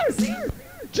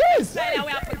 Jeez!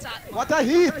 What a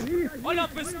heat! All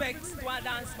of respect to our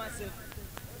dance massive.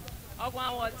 Of one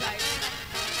more time.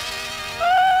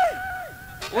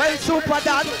 Well, super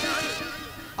dad.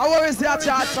 How is your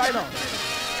chart right now?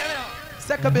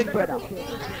 Second big brother. Let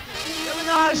me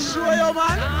not show you,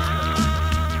 man.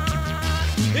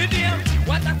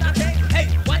 What a thing, hey,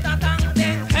 what a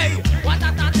thing, hey, what a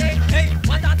thing, hey,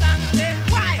 what a thing,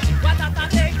 why? What a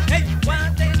thing, hey, what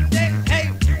a thing, hey,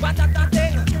 what a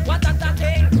thing, what a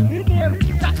thing.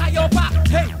 Taka your back,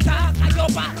 hey, taka your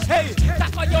back, hey,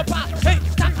 taka your back, hey,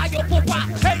 taka your papa,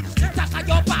 hey, taka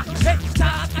your back, hey,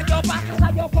 taka your back. Taka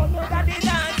your phone, you got the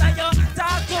dance and you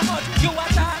talk too much. You are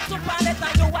talk too palette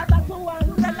and you are talk too one.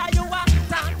 Tell her you are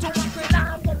talk too much. Let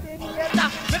her get in here.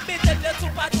 Maybe tell you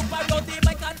super rowdy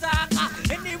make a talk.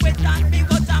 Anyway, that me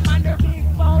go jam and the big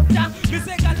founder. Me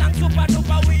say galang super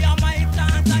duper, we are my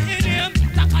tanta. In him,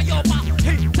 taka your back,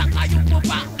 hey, taka your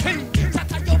papa, hey,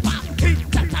 taka your back, hey,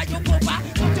 taka your papa.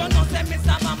 But you know say me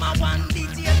say mama one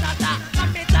DJ tata.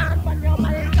 Come me dance on your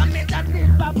mic, come me dance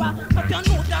with papa. But you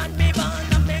know that me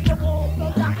born and me go home.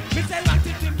 Me say rock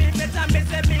it to me better, me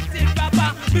say mix it papa.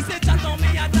 Me say chat on me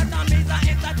a chat on me a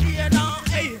entertainer.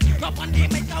 Hey, up on the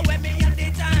mic away me and the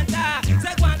tanta.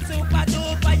 Say one super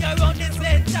duper, you run the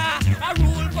center. A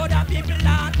rule for the people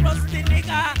that trust the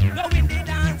nigga. Go in the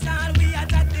dance hall, we are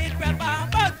that it proper.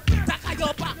 But taka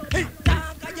your back, hey,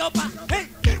 taka your back, hey,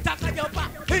 taka your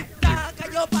back, hey, taka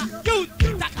your back. You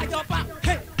taka your back,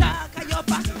 hey, taka your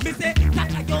back. Me say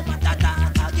taka your back,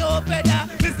 taka your better.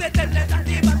 Me say tell them that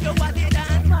the back you want the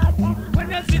dance master. When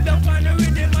you sit down on the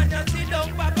rhythm and you sit down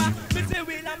papa. Me say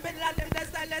we and Bella them the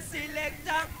style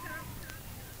selector.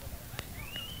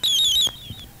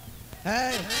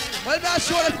 Hey, well, me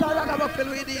show the style that I'm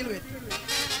we deal with.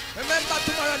 Remember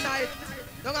tomorrow night,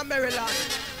 down in Maryland.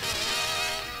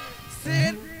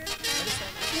 See?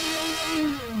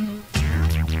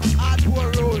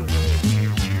 Hardcore rule.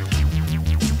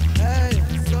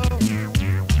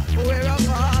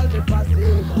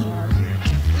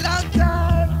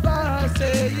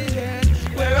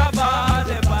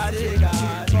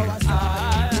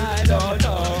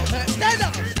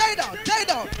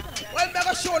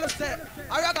 show us say,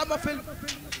 I ragamuffin.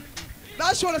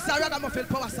 Now show us say, I ragamuffin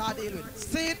power star deal with.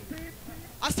 See it?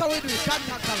 That's how we do it. Can't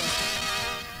tackle us.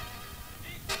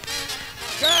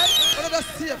 Girl, what are the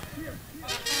safe?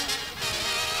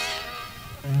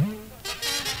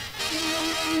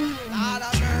 Lord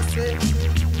have mercy.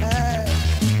 Hey,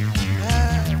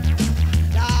 hey.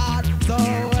 Lord, so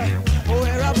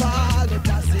where am I the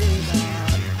passing?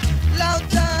 Long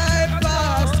time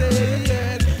passing.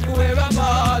 Where am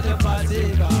I the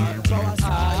passing? I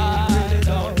really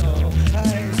don't know.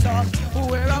 Hey, so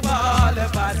where am I the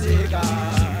passing?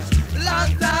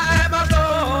 Long time ago.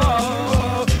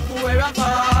 Where am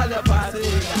I the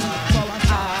passing?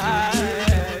 I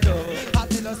know. I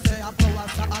tell you say I'm power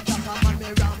star.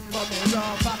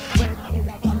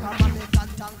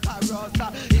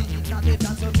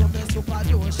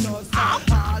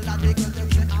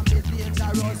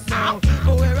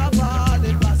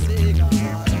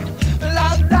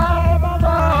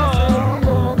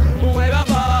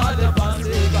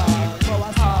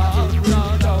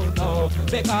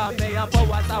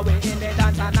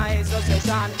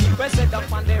 We sit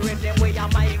up on the rhythm, we are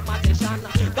my magician.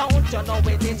 Don't you know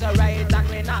it is right and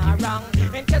we not wrong?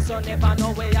 In case you never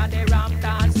know we are the ram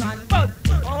dance man. But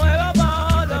we're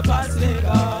about the passing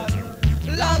God.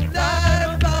 Long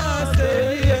time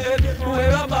passing,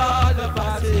 we're about the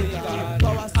passing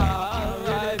God.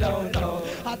 I don't know.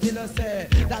 I tell you say,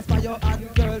 that's by your hand,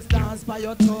 girls dance by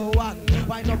your toe one.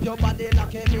 Wind up your body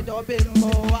like a middle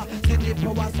bimbo. See the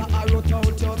powers that I wrote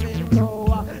out your minto.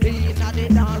 Inna the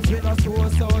dance with us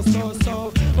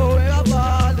so. We're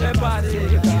about the party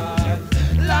God.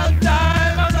 Long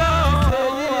time ago.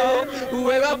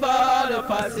 We're about the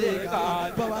party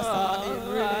God. I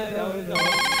don't know.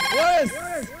 Yes.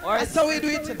 That's how we do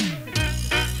it.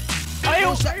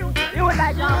 You would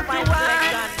like to have my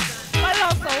selection. I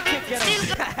love so kicking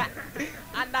up.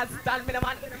 Understand me,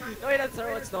 man. No, you don't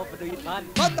throw it stuff to do it, man.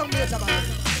 Cut down later, man.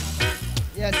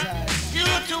 Yes, sir. 2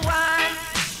 to 1.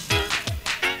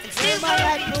 It's my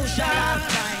right crucial half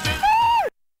time.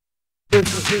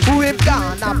 We've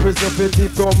gone and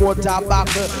preservative promoter back.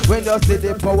 When you see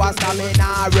the power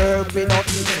stamina work, me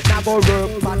nothing. Now go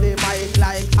work on the mic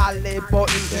like Ali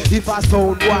button. If I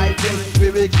sound white, we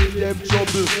will give them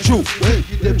trouble. True,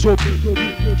 give them trouble.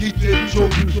 Give them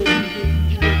trouble. Give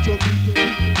them trouble.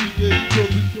 Give them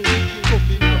trouble.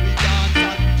 Come in, we dance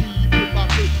and people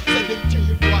back.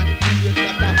 71 years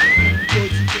that I'm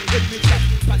just let me chat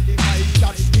on the mic,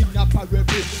 chat in a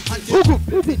parable. And they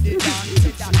in the dance.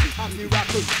 A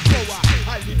miracle, power,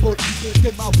 Ali button,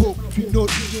 them a walk, we know,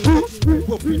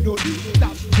 walk, we know,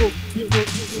 that walk, we know,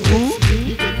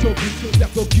 give them trouble, that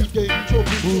go give them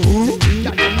trouble,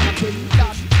 that happen,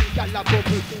 that gala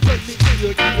bubble, turn me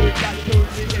here, that turn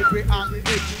me every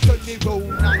angle, turn me round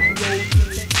and round,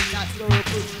 let me not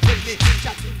circle, let me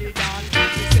chat in the dance, we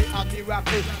say a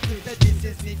miracle, this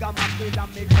is nigga Mackerel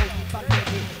and me come for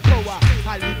me, power,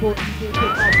 Ali button, them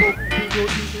a walk,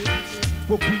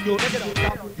 we know,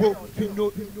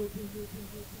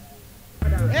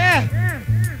 yeah.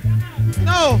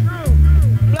 No.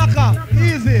 Blacker.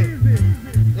 Easy.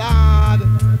 Lord.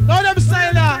 Now them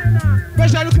style that.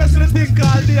 Special request to the thing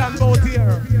called the and out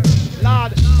here.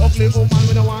 Lord. Ugly woman,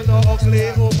 we don't want no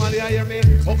ugly woman. You hear me?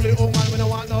 Ugly woman, we don't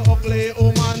want no ugly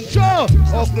woman. Sure.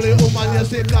 Ugly woman, you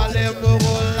see, call them no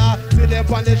roller. See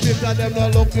them on the street and them no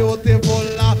look beautiful.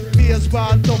 Face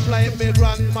part tough like me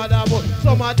grandmother, but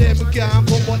some of them can't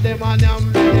come, but them and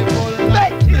them beautiful.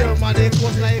 Here man, they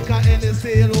coast like any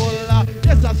sail holder.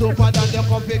 Yes, a super than they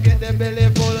come to get them belly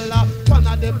full. One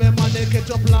of them man, they catch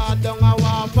up lard down a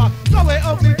waffle. So we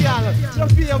ugly girl, you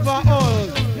favor all.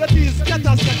 Your teeth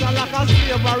scatter like a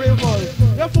slave a revolt.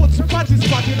 Your foot spotty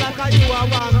like a you are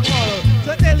one all.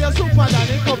 So tell your super than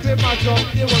they come to match up.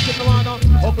 They want to know no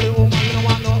ugly woman, you don't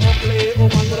want no ugly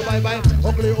woman. Go bye-bye,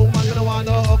 ugly woman, you don't want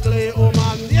no ugly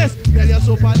woman. Yes, tell your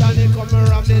super than they come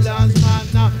around the dance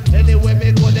man. Anyway,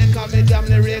 me go, they come me damn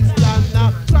lyrics stand.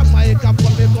 From my cap,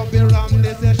 come be ram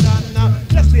the session.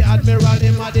 Yes, the admiral,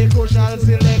 him a the crucial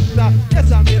selector.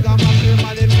 Yes, I make a Mackerel,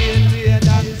 man, the main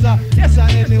dancer. Yes,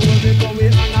 I anyway, we go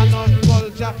with an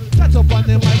non-culture. Set up on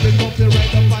the mic, we come to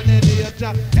right up on the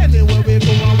nature. Anyway, we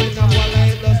go and we never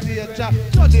like the stage.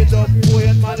 So the dumb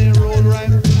poet, man, the road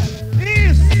right.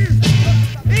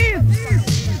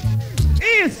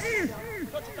 East!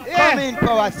 Yeah. Come in,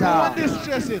 power star. Can't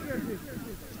distress it.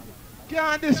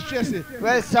 Can't distress it.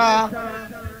 Well, sir.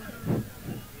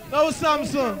 Now,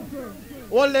 Samson.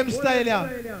 All them style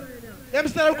here. Them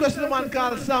style request the man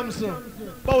called Samson.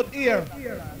 About here.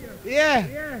 Yeah.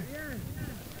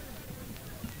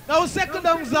 Now, second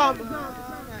down, Zam.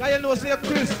 Can you know, say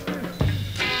Chris.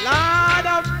 Lord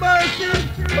of mercy.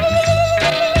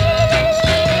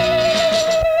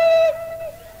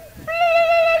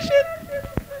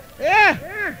 Yeah.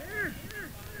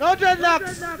 No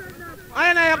dreadlocks. I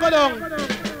and I go down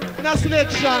in a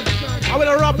selection. I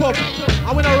will wrap up.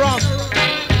 I will wrap.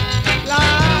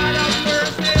 Lord of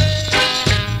mercy.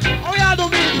 Oh yeah,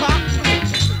 don't mean it,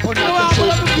 oh, no, I'm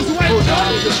going to this white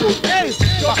dog. Hey,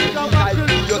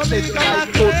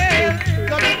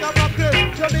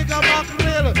 Jamaica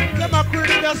Mackerel. The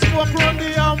Mackerel just walk around the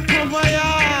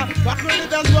amplifier. Mackerel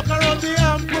just walk around the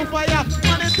amplifier.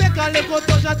 Man, it take a little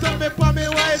touch and tell me for me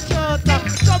white shirt.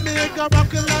 Jamaica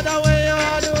Mackerel, the way you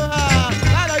do.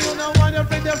 Lada, you know when you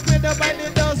bring the feather by the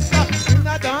dust. In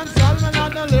a dance hall, man,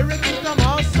 on the lyrics in the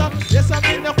mouse. Yes, I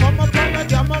mean, you come up on the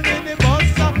jam, I'm in the bus.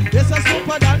 Yes, I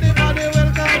super Danny, money,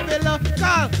 welcome below.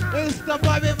 Call Mr.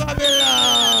 Bobby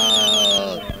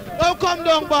Babylon. Oh, come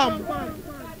down, bam.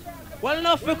 Well,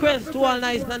 enough requests to all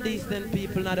nice and decent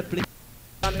people in the place.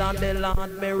 And on the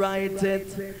land, me write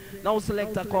it. Now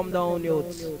selector come down,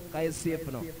 youths. Cause it's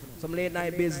safe now. Some late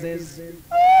night business.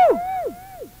 Woo!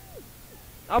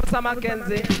 Officer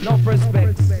Mackenzie, enough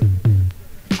respects.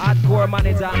 Hardcore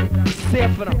manager,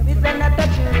 safe now.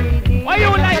 Why you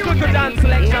like to dance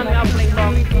selection? Me have playing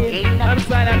back. I'm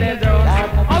silent there, Jones.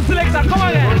 Oh, selector, come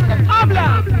again. Habla.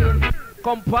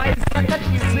 Compile.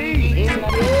 See.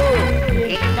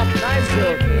 Nice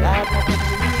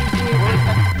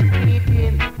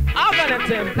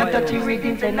not touchy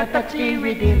rhythm, say not touchy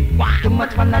rhythm. Too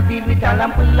much fun I deal with all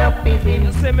and pull up with him.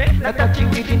 Not touchy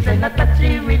rhythm, say not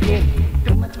touchy rhythm.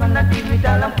 Too much fun I deal with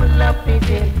all and pull up with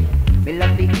him. Me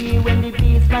love the gear when the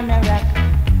bass man a rock.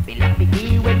 Me love the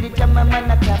gear when the drummer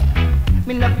man a clap.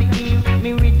 Me love the gear,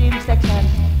 me rhythm section.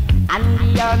 And the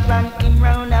yard run him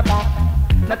round the back.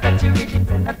 Not touchy rhythm,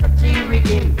 say not touchy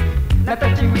rhythm. Not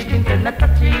touchy rhythm, say not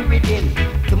touchy rhythm.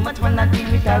 Too much fun I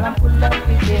deal with all and pull up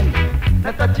with him.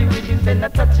 Not touchy rhythm, say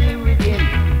not touchy rhythm.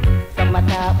 Some a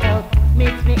talk out,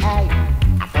 makes me high.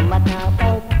 Some a talk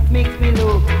out, makes me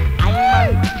low. I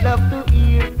man love to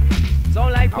hear.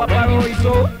 Sound like Papa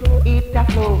Rosso. Eat the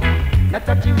flow. Not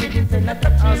touchy rhythm, say not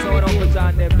touchy rhythm.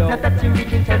 Not touchy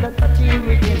rhythm, say not touchy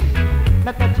rhythm.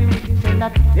 Not touchy rhythm, say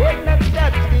not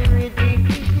touchy rhythm.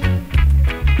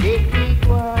 Make it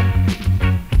one.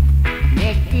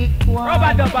 Make it one.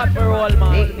 Rubber dub for all,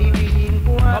 man. Make the rhythm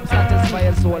one. Come satisfy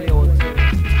your soul, youth.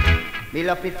 Me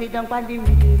love to sit down on the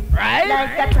rhythm. Right?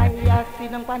 Like a tire,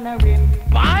 sit down on the rim.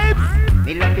 Vibes?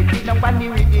 Me love to sit down on the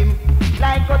rhythm.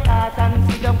 Like a tartan,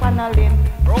 sit down on a limb.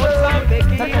 Road sound, make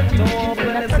it. Not touchy rhythm,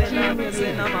 not touchy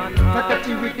rhythm. Not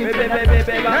touchy rhythm,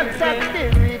 not touchy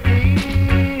rhythm.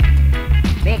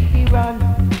 Make the run.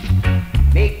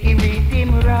 Make the rhythm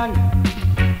run.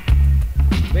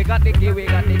 We got the key, we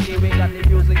got the key, we got the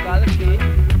musical key.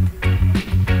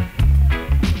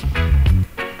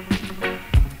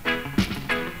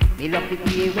 Me love to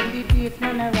hear when the bass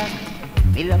man a rock.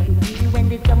 Me love to hear when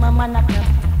the drummer man a clap.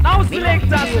 Now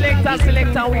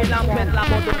selector, we lamp and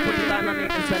lamp out to put it on the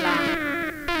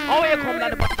excellent. How you come to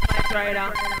the Mike Rider?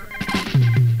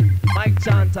 Mike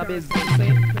Chanter business,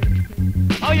 eh?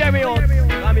 How you hear me out?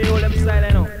 Let me hold them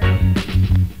silent now.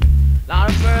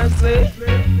 Lord mercy.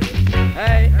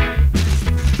 Hey,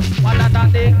 what a da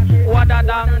ding, what a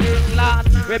dang ding, lad.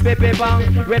 Rip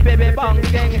bang,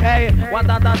 king. Hey, what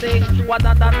a da ding, what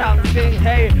a da dang ding.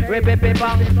 Hey, rip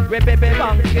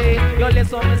bang, king. You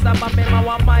listen, Mr. Mami, I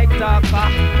want mic talker.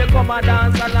 Me come a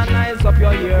dance and a nice up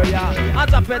your area. I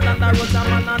drop it on the road,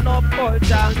 man, and no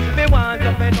culture. Me want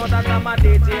you to know that I'm a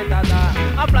DJ dada.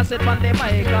 I flash it on the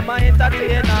mic, I'm a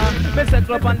entertainer. Me set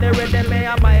up on the rhythm, me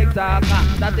a mic talker.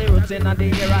 That the roots in the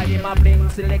era, him a bling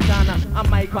selector. A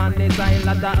mic on the style,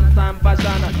 a dance and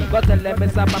fashion. Go tell them,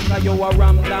 Mr. Baka, you a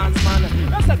ram dance man.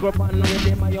 Just a group and with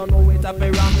him, you know it a be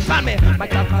ram. Call me,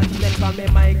 mic talker, then call me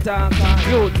mic talker.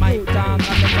 Youth mic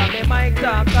talker, then call me mic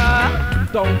talker.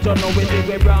 Don't you know we think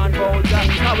we brand culture?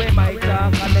 Now we mic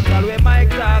talker, then call we mic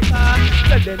talker.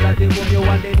 Tell them that they move you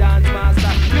and the dance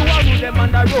master. You are with them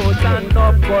on the road and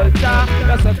up culture.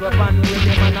 Just a group and with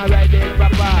him and a ride it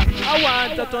proper. I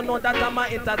want you to know that I'm a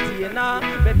entertainer.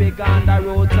 Baby, go on the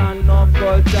road and up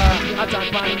culture. I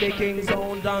jump on the king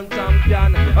sound and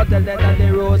champion. I tell them that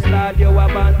the road lad you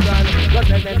abandon. I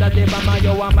tell them that the mama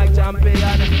you are my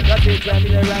champion. You teach them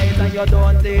the right and you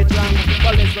don't teach wrong.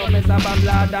 But listen, Mr. Bam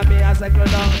lad and me a cycle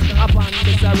down. Upon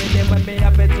this rhythm when me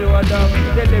a fit throw down.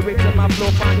 The lyrics in my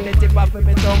flow and the tip of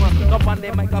me tongue. Up on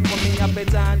the microphone me a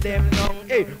fit and them down.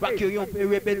 Hey, rock you pay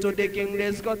rip it to the king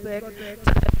discotheque.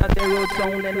 Tell them that the road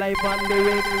sound and life on the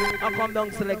way. I come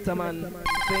down selector man.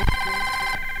 See?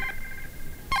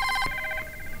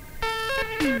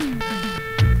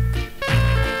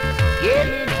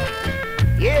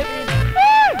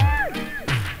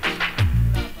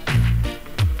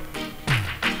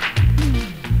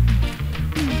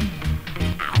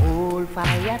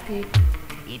 fire take.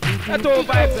 It is That's all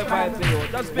vibes and vibes, yo.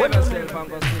 Just be yourself and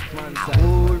go sit man side.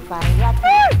 Hold fire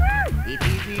take. It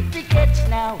is if we catch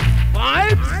now.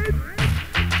 Vibes?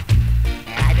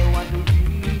 I don't want to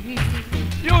be.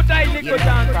 You die, Nico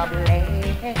John. Problem.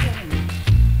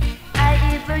 I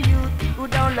is a youth who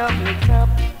don't love me up.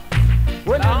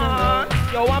 Oh, no.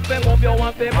 You want to move, you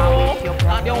want to move.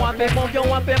 And you want to move, you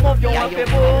want to move, you want to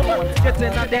move. Get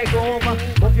in and they go over.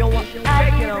 Move, you want to move. I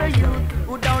is a youth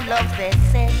who don't love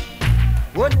success.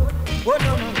 Oh,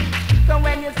 no. So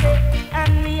when you say,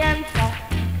 and me answer,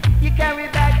 you carry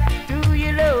back to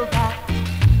your lover.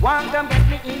 Want to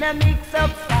get me in a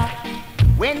mix-up, sir.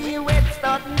 When you wet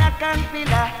start knock and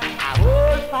pillar, I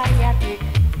hold fire take.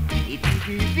 It is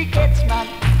easy catch man.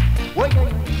 Oh, yo.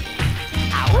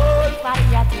 I hold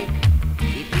fire take.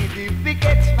 It is easy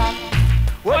catch man.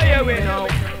 Oh, yeah, we know.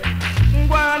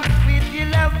 Go on with your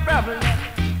love problem.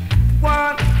 Go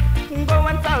on, go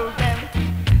and solve them.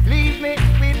 Leave me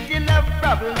with your love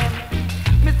problem.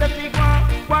 Mr. Big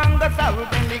one go solve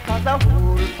them because I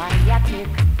hold fire take.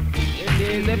 It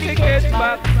is a big catch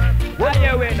back. Oh,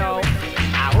 yeah, we know.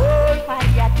 I hold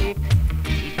fire take.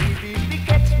 It is the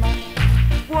catch man.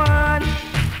 One.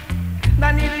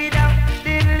 Now nearly down,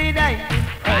 diddly die.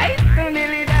 Right?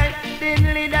 Nearly die,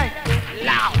 diddly die.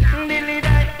 Loud. Nearly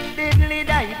die, diddly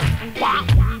die. Wow.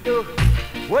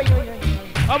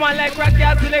 Come on, like rock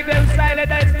your select them style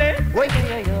nicely.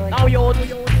 Now you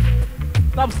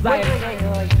top style.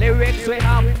 Lyrics we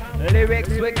have, lyrics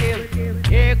we kill.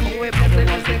 Here come we putting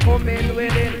us and come in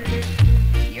with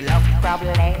it. You love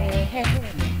problem.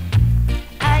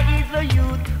 I is a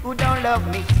youth who don't love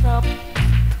me up.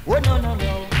 Oh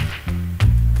no.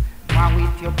 Wrong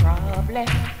with your problem.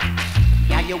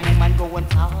 Yeah, your woman go and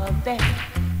solve them.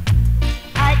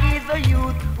 I is a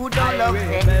youth who don't love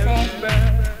sex.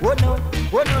 Oh no.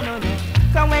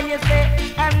 So when you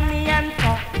say I'm me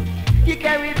answer, you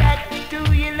carry back to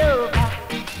your lover.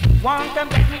 Want to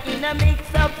get me in a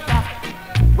mix-up, sir.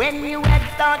 When you head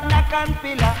start knock and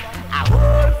pillar, I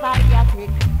hold fire take.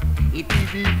 It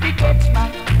is easy catch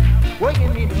man. What you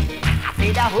mean? I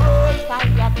say the whole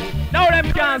fire take. Now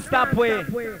them can't stop we,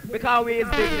 because we is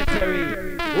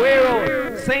dignitary. We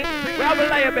roll, sing, we have a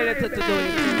liability to do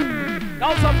it.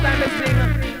 Now sometimes we sing,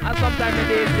 and sometimes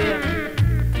we dance.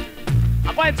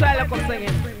 I'm going to try to look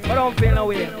singing, but I don't feel no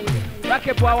way. Rock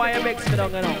it, boy, why you mix me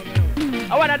down, you know?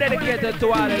 I want to dedicate it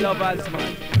to all the lovers,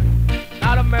 man.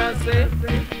 Out of mercy,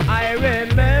 I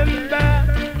remember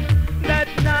that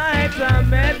night I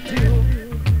met you.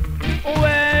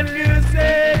 When you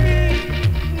say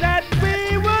that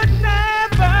we would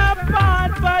never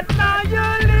part, but now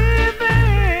you're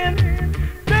leaving,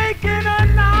 making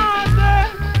another,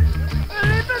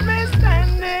 leaving me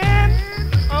standing.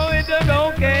 Oh, it's a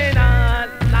broken heart,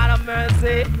 not a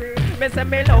mercy. Me say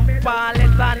me love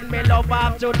Paulette and me love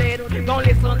half Judith. Don't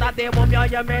listen to them when you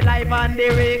hear me live on the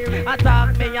rig.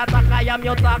 Attack me, attack I am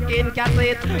your talking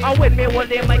cassette. And when me hold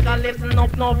the mic and listen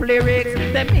up no lyrics.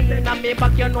 Them in and me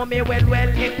back, you know me well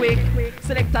quick.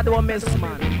 Selector do miss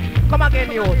man. Come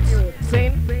again youth,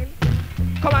 sing.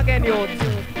 Come again youth.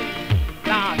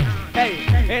 Lord. Hey,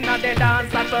 in the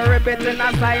dance that you repeat in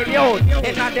a style, youth.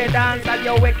 In the dance that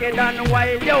you wicked and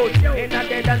wild, youth. In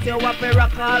the dance you have to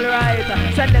rock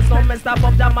alright. Send this on me stop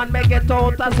up jam and make it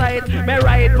out of sight. Me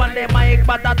ride on the mic,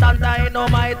 but I don't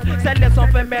dynamite. Send this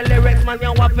on for me lyrics, man,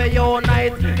 you have to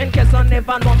unite. In case you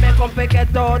never know me, come pick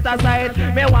it out of sight.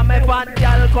 Me want me fat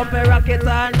girl, come for rock it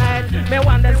all night. Me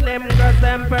want the slim girls,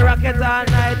 them for rock it all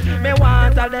night. Me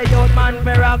want all the youth man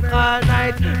for rock all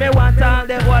night. Me want all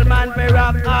the old man for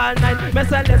rock all night. Me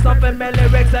say listen for me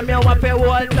lyrics and me want to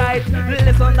hold tight.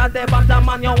 Listen that the bottom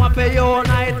man you want to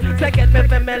unite. Say get me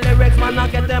for me lyrics man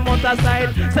and get them out of sight.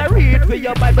 Say read for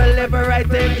your Bible, live right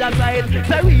in your side.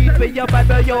 Say read for your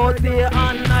Bible, you day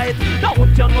and night.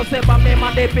 Don't you know say for me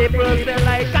man the people still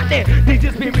like got the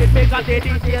DJ spirit, me got the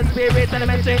DJ spirit. And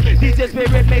me say DJ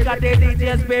spirit, me got the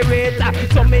DJ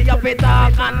spirit. So me have to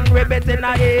talk and ribbit in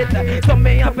a hit. So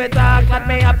me have to talk and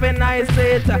me have to nice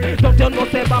it. Don't you know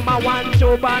say for my one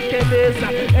show back this.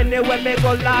 Anyway me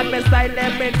go loud, me style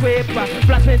them me quick.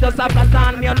 Flash me just a flash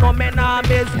and you know me nah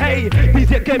miss. Hey,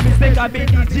 DJ Chemist think I be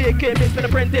DJ Chemist an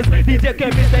apprentice. DJ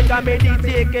Chemist think I be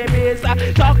DJ Chemist.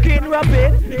 Talking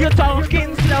rapid, you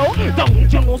talking slow.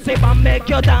 Don't you know say I make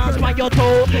you dance by your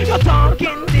toe. You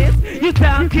talking this, you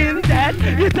talking that.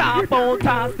 You talk about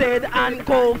Tasted and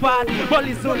Covered. But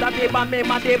listen that they ban me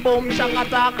man they boom shang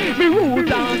attack. Me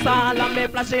root dance all and me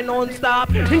flashing non-stop.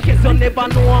 In case you never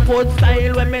know about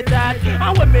style when me that.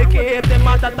 And when me keep them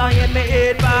at a time in me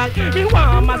head back. Me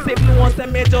want massive nose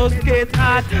and me just get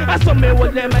hot. And so me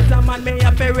would limit a man me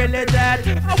a feel really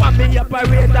dead. I want me a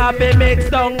parade to be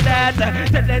mixed down that.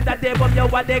 Tell them that they bum you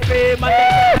what they cream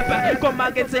and they come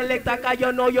and get selected cause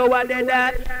you know you are the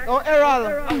that. Oh Errol,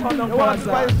 you want to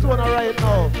buy Sona right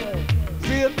now.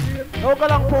 See it? No go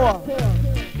long poor.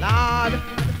 Lord,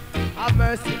 have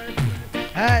mercy.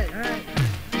 Hey,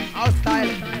 our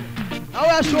style. Now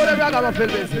I show them I'm gonna film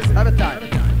this every time.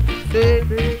 See?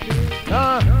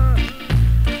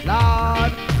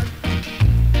 Lord.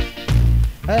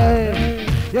 Hey.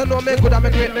 You know me good and me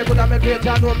great,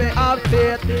 you know me have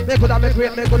faith. Me good and me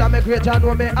great, you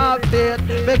know me have faith.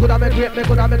 Me good and me great,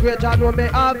 you know me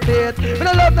have faith. Me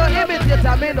no love no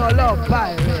imitator, me no love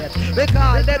pirate.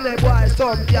 Because them the boys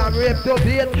some damn rape to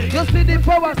beat. You see the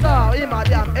power star, him a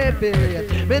damn heavy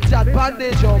rate. Me chat pan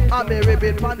the jump and me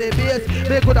ribbon pan the bass.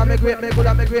 Me good and me great,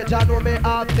 you know me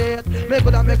have faith. Me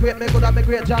good and me great,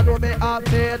 you know me have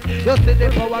faith. You see the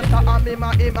power star and him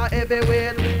a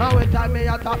heavyweight. And when time me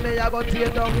attack me, I go tear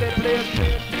down the place.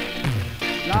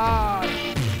 Lord.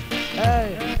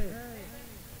 Hey.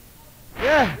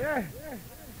 Yeah.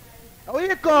 When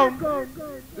you come,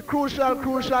 the crucial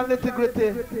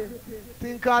nitty-gritty.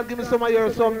 Think I'll give me some of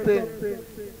your something.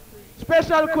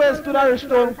 Special request to the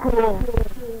Richtown crew.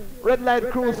 Red Light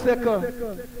Crew Second.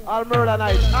 All Murder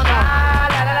Night.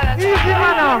 Anna. Easy,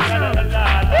 Anna.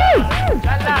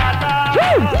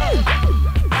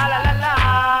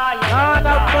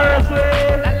 Anna mercy.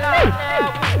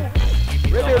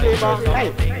 Really, man.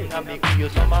 Hey.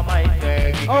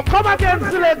 Oh, come again,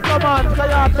 select, come on,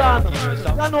 Kayatan.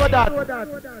 You know that.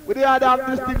 We did have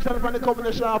distinction from the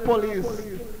combination of police.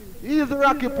 He's the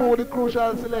Rocky Pool, the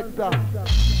crucial selector.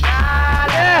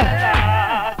 Yeah.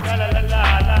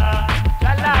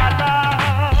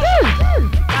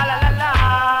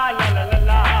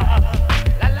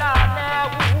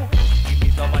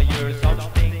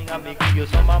 You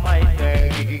some of my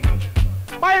thing.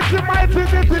 Mighty,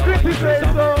 nitty-gritty say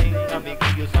so. I make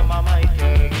you some of my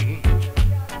thing.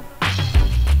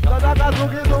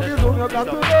 Zoogie, you got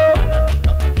to know.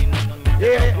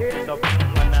 Yeah.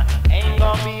 Ain't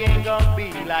gonna be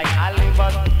like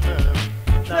Hollywood.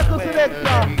 Second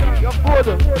selector, you're good.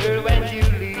 When you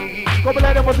leave, come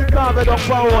like them must come and don't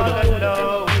forward.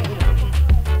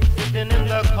 Sitting in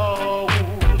the cold,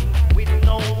 with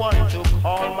no one to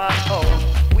call my own.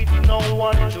 No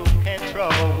one to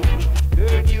control.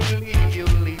 Girl, you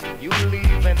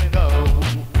leave and go.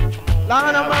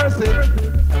 Lord of mercy.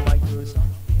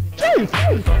 Jeez.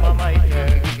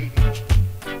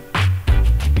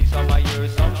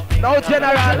 Now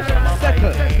General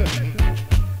Second.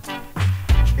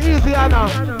 Easy, Anna.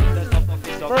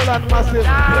 Furlan Massive.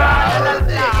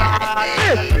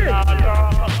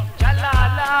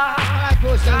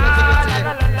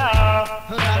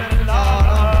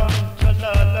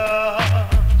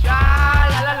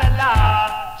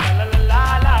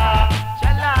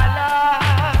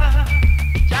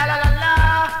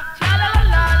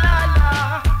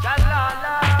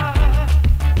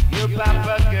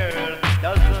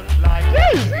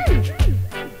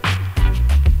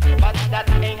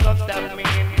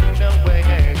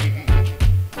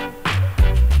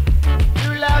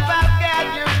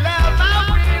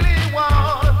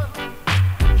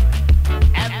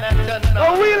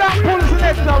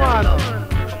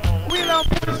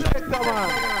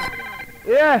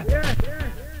 Yeah.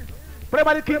 Pray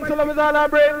by the King so love is all I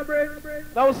bring.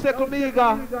 That was Second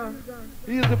Mega.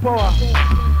 Easy power.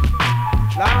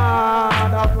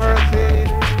 Lord of mercy.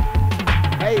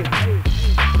 Hey.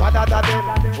 What a da them,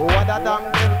 what a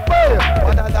dang them,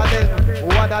 what a da them,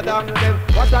 what a dang them.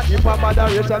 What a if a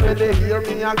moderation when they hear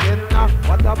me again.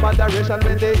 What a moderation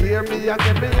when they hear me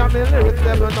again. Me and me lyrics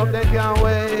them up they can't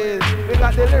wait. We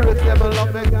got the lyrics them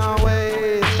up they can't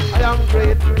wait. I am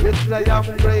great, yes I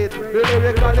am great. The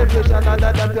lyrical impression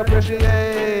that you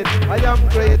appreciate. I am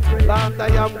great, land I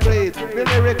am great. The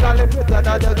lyrical impression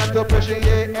that you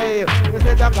appreciate. Hey, we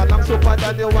say that I'm super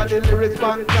than you want the lyrics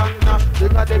bang bang.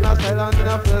 Because they are silent in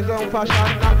a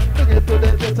fashion. Bring it to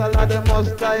them, just a lot them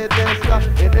must try this.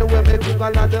 Anyway me cook a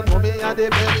lot them know me and the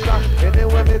best.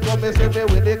 Anyway me come me say me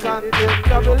with the content.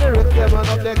 Got the lyrics them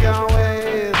up they can't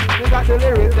wait. We got the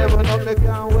lyrics them up they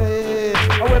can't wait.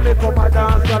 And when me come a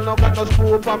dance, I no got no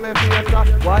screw for me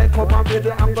face. Why come and with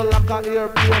the angle like a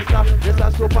earpiece? This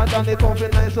a super than it come fi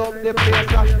nice up the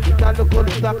place. It a look good,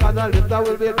 it a cause a little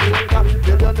will be great.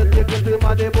 They done the ticket to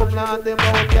my the boom and the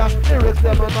mouth. Lyrics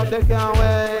them up they can't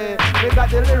wait. We got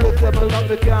the lyrics them up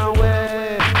they can't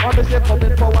wait. Want me say come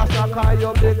in power soccer,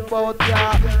 you big boat,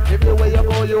 yeah. Everywhere you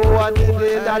go, you want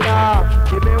the dollar.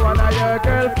 Give me one of your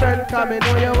girlfriend, come in,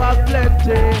 know you have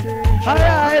plenty.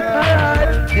 Alright.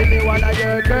 Give me one of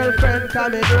your girlfriend,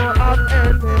 come in, don't have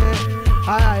any.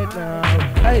 Alright now.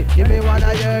 Hey, give me one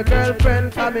of your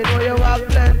girlfriend, come in, know you have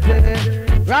plenty.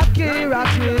 Rocky,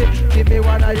 give me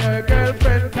one of your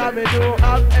girlfriend, come in, don't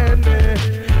have any.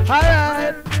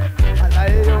 Alright. And I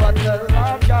hear what the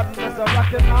Lord God is a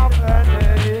rockin' off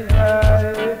any.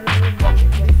 Hey,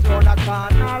 it's on a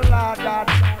corner, Lord God,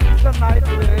 it's a night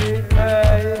way.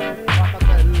 Hey, what I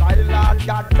tell Lord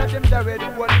God, let him do it,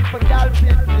 one for y'all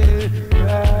fit me.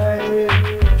 Hey,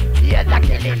 yeah, that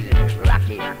killing,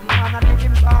 Rocky, man, I need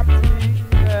him party.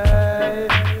 Hey,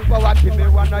 but give me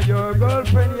one of your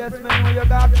girlfriend, yes, man, you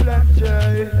got plenty.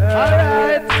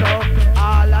 Alright, so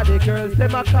all of the girls,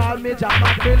 them a call me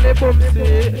Jamaican the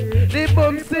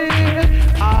Boomsy.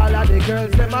 All of the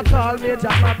girls, them a call me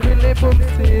Jamaican the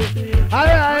Boomsy.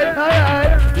 Alright,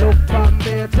 look for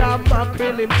me,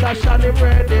 Jamaican, him cash and him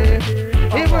ready.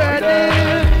 Him ready.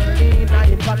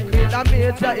 Him back with a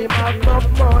major, him have enough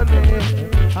money.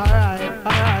 Alright,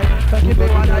 so give me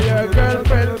one of your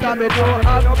girlfriends, cause me don't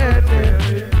have any.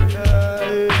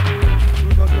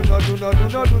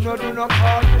 Do not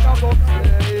call me no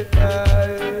boxy.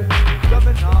 Let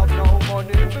me have no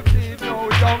money to feed no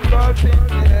young girl thing.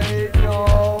 No,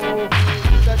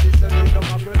 that is a little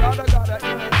mackerel, I gotta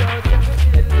eat it,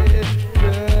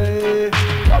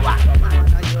 come on,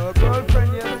 your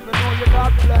girlfriend, yes, me know you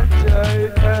got plenty.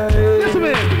 Listen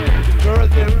me, girls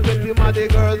them pretty, man, the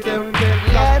girls them fit.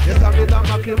 Yes, I'm with a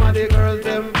mackerel, man, the girls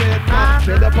them fit.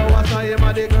 Say the power sign,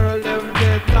 man, the girl them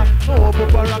fit. Oh,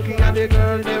 Papa Rocky and the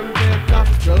girl them fit.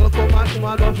 Girl come and him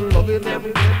and loving them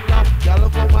get. Girl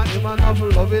come and him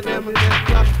and loving them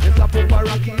get. It's a Papa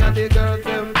Rocky and the girl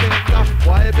them get.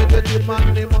 Why be the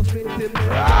man, they must fit in.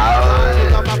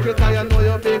 Nigga Mackerel, you know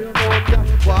you big out.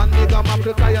 One nigga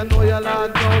Mackerel, you know you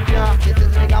land out. This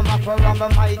is nigga Mackerel on the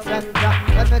mic center.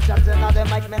 When me chatting on the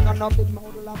mic, me no big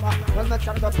mouth lover. When me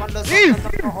chat up on the sun,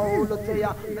 I hold it to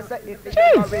ya. Me say if you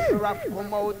ready to rap,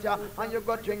 come out ya. And you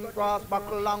go drink grass,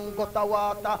 buckle and go to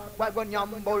water. Why go yam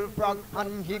bullfrog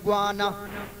and iguana?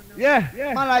 Yeah,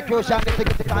 man like you, Sean, they take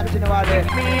it to continue all day.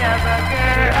 Me have a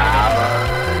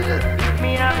girl,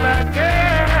 me have a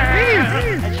girl,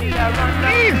 and she a run the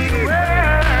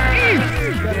world.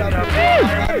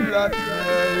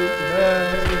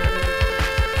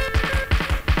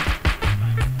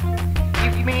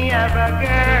 If me have a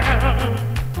girl,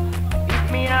 if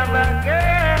me have a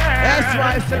girl, that's why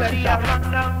I select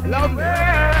love me.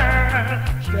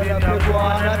 She a big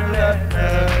one and left me.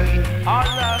 All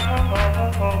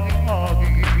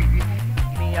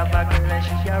me have a girl and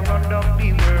she a run down the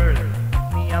world.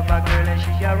 Me have a girl and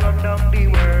she a run down the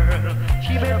world.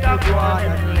 She better go on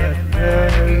and left me.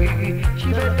 She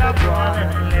better go on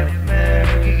and left me.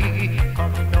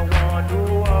 Come in no one to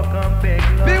walk and beg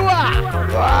love. Be what?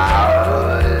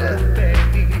 Wow.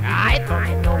 Come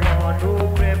in no one to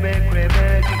beg.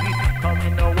 Come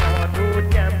in no one to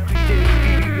damn pretty.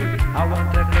 I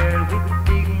want a girl with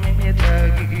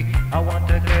dignity. I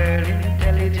want a girl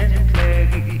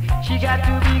intelligently. She got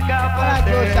to be capacity.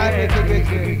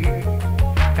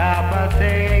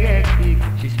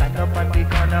 She stand up on the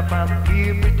corner and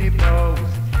give pretty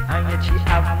pose. And yet she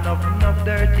have enough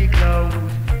dirty clothes.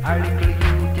 A little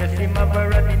you just him have a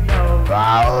running nose.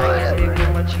 And the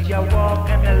woman she a walk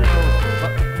and alone.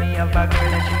 But me have a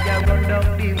girl and she a run down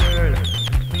the world.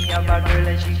 Me have a girl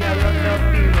and she a run down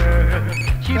the world.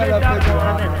 She better go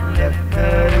on and left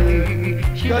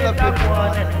me. She better go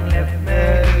on and left me.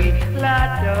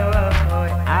 Lotto,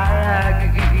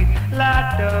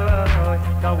 Lotto,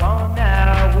 go on now.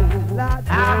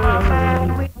 I'm a man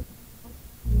with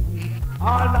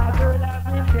all my girls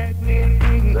have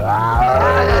integrity.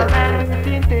 I'm a man with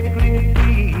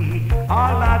integrity.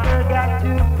 All my girls got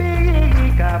to be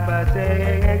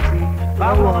capacity. I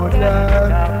want that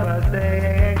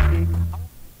capacity.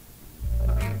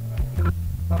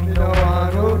 I don't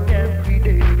want to every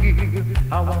day.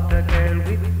 I want a girl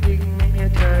with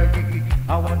dignity. I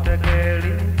want a girl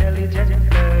intelligent.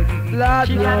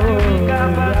 She got to be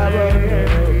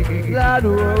capacity.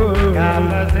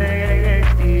 Capacity.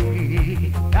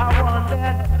 I want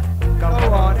that. Go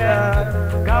on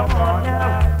now. Go on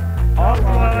now. All for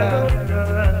the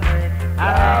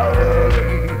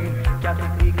got a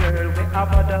big girl with a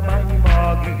mother money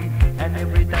moggy. And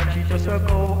every time she just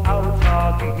go out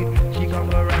talking, she come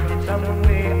around in some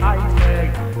way I say.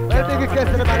 Well, think you can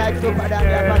see the man like super down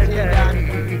there, but she ain't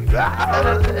done.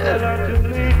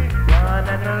 One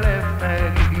and a left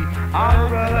me. All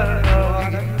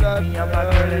right, me have a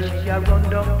girl and she a run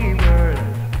down the world.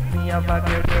 me have a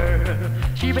girl.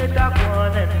 She better go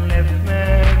on and left me.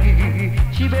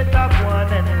 She better go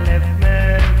on and left me.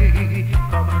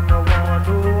 Come no one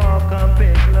to walk and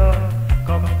beg love.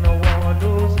 Come no one to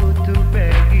suit to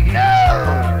beg.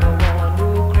 Come no one to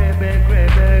crebe.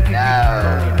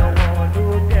 Come no one to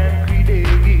damn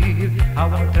creative. I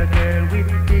want a girl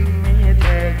with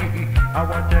dignity. I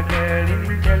want a girl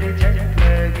intelligent.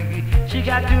 She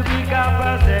got to be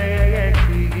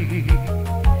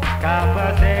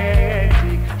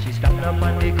Capacity. She stand up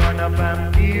on the corner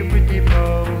and be pretty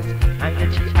pose. And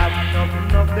yet she have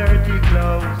nothing of dirty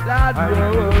clothes. Lord,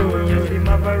 just him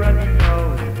have a running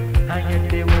nose. And yet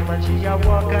the woman she a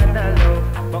walk and a low.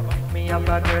 But me have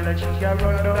a girl and she a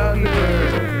run down the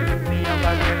road. Me have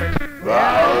a girl and she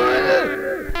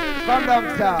come down,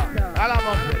 sir.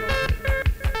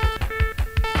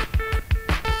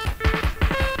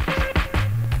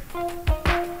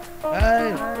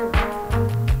 Hey.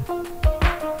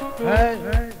 Hey.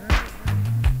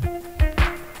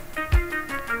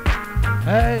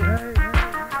 Hey.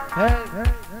 Hey.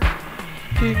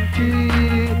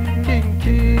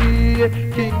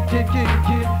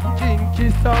 Kinky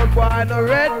sound boy not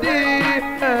ready.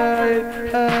 Hey.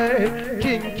 Hey.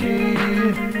 Kinky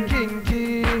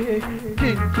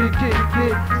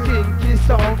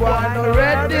sound boy not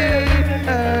ready.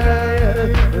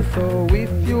 Hey. So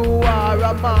if you are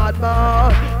a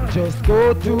madman, just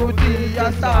go to the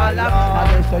asylum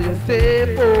and so you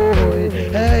say boy,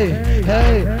 hey,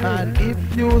 hey. And if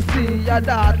you see your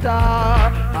daughter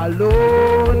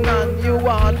alone and you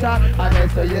want her,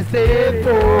 and so you say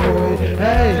boy,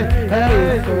 hey,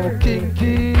 hey. So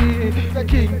kinky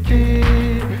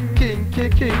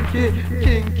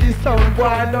sound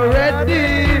boy not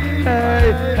ready.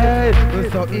 Hey, hey.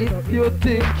 So if you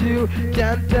think you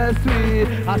can't test me,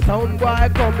 a sound boy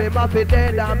come him up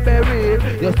dead and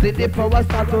buried. You see the power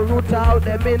start to root out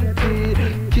them inky.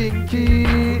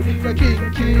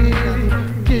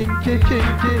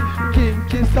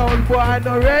 Kinky sound boy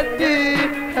not ready.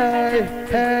 Hey,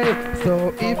 hey.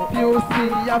 So if you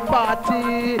see a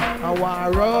party, I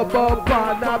want rub up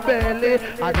on a belly,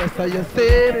 and just so you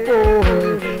say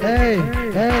boy, hey,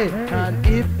 hey. And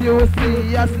if you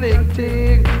see a sling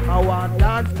thing, I want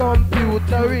dance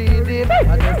computer reading,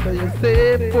 and just so you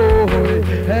say boy,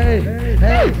 hey,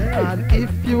 hey. And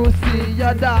if you see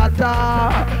your daughter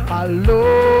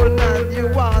alone and you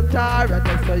want her, and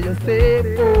just so you say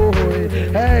boy,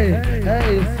 hey,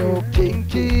 hey. So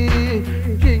kinky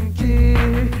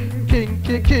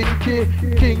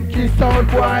sound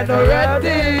boy not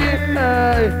ready.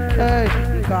 Hey, hey.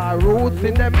 Car roots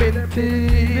in the minty,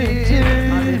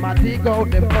 and him a dig out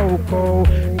the cocoa.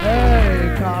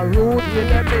 Hey, car roots in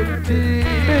the minty,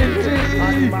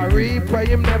 and him a reap where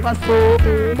him never sow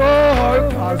more.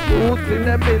 Car roots in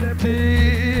the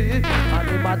minty, and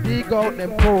him a dig out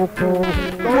them cocoa.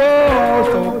 Whoa,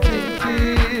 so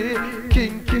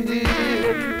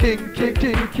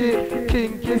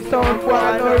kinky sound boy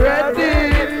not ready.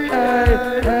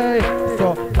 Hey, hey. So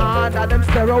under them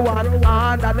stereo one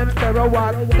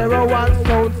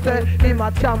sound say him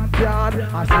a champion.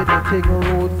 I see the king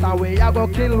roots away I go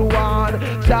kill one.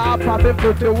 Chop up him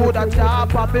put the wood and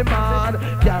chop up him man.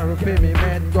 Carry for me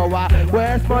men go a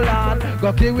Westmoreland.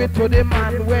 Go give it to the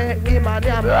man where him and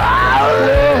him.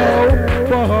 Whoa,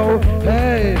 whoa,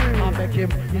 hey. I make him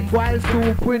wild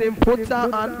soup with him put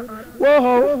on.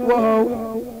 Whoa,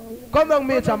 whoa. Come down,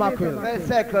 Major Mackerel. Well,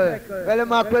 circle. Well, the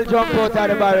Mackerel jump out of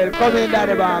the barrel. Come in down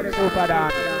the back. Super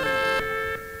dance.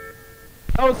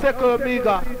 Now circle,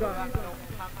 Mega.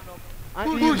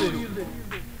 And easy.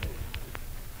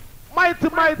 Mighty.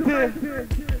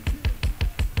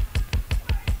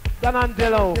 Dan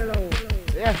Angelo.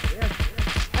 Yes.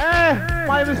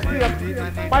 My mistake.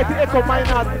 Mighty Echo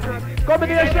Minor.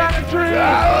 Combination 3.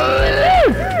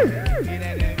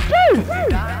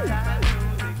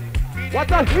 What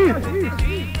a hit!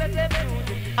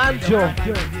 Anjo,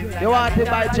 you want to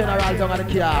buy General down on the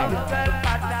car?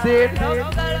 See?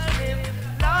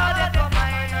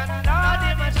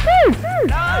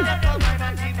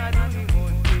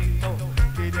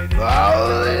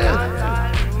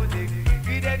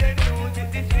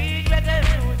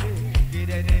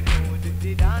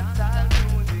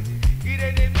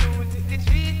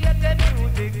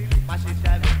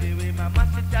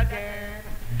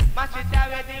 Mash it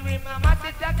already, we mash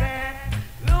it again.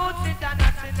 Roots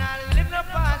international, live no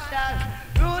partial.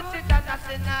 Roots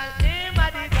international, name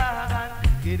of the garden.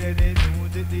 Get the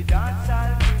music, the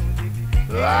dancehall music. Get the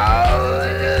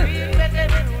music,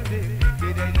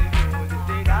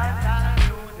 the dancehall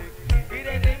music. Get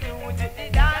the music, the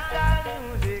dancehall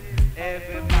music.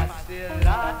 Everybody still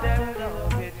love them,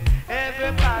 love it.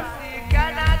 Everybody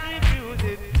cannot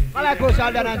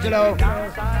social than Angelo.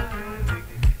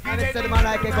 And it's the man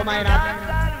like Echo Minor.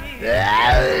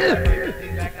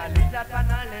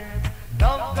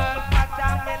 Love girl fat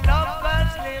and me love girl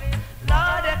slim.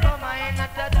 Lord, they come in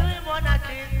to do him one a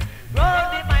thing. Roll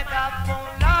the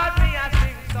microphone, Lord, me a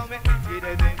sing. So me give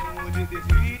them the music, the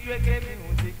sweet reggae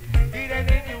music. Give them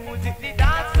the music, the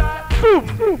dancehall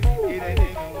music. Give them the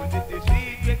music, the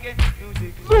sweet reggae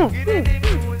music. Give them the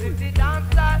music, the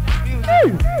dancehall music.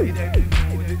 Give them the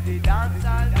music, the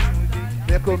dancehall music.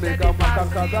 They could make a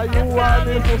macaca, you want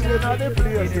me to sit on the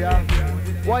place, yeah.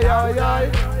 Why,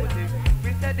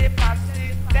 we said they pass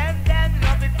it, then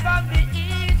love it from the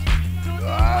east to the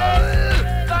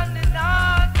west, from the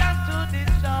north and to the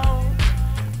south.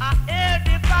 I hear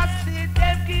the pass it,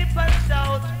 them keep us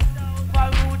shout for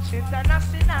Roots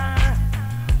International.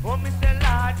 Oh, me say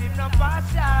Lord, him no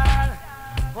partial.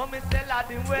 Oh, me say Lord,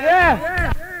 him well. Yeah.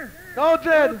 No,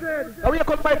 Jed. Now we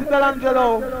could fight with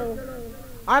Angelo.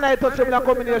 And I touch him in a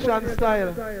combination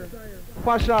style.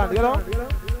 Fashion, you know?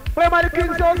 Play by the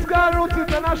King's House Girl Roots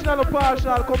International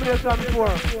Partial Combination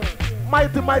 4.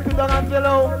 Mighty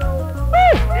D'Angelo.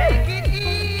 Take it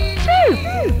easy.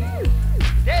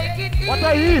 Take it easy. What I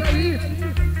eat?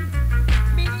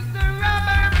 Mr.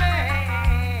 Rubber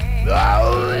Man.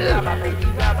 Rubber, baby,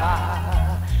 rubber.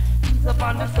 He's up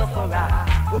on the sufferer.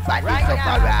 Who fight the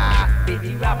sufferer?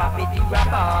 Baby rubber.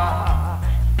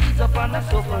 He's up on the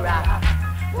sufferer.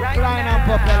 Right Flying now, on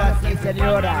popular, see,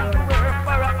 senora. work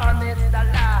for an honest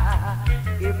dollar.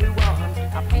 Everyone,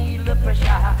 I feel the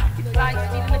pressure. It's like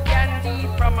stealing the candy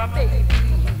from a baby.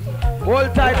 Hold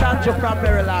tight, Andrew from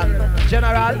Maryland.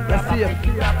 General, the same.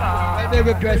 Let me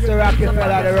request the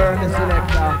Rockefeller, the Roman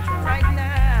selector. Right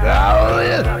now,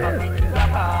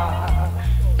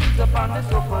 he's up on the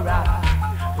sofa.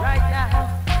 Right now,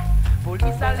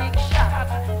 police are lick shot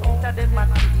out of them my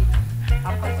teeth.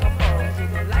 After some balls, you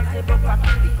know, like they broke my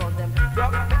teeth because them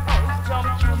broke the house, jump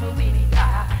through me winnie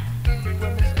car.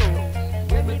 When we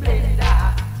stove, when we blend it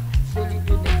out, sell it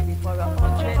to them for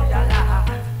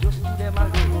 $100. Just to them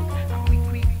alone, a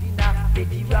quick dinner,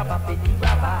 petty rubber.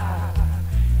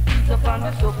 He's up on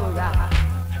the sofa.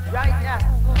 Right now,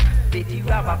 petty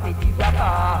rubber.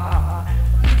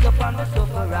 He's up on the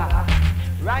sofa.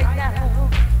 Right now,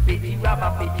 petty rubber.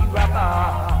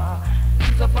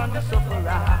 He's up on the sofa.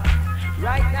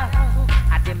 Right now,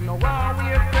 I them no one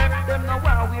wear crepe, them no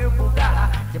one wear booga.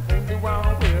 Them only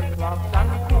one wear clocks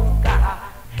and cougar.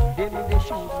 Them in the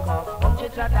shoes cost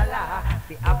 $100.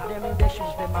 They have them in the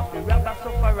shoes, them have the rubber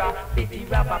sufferer. Petty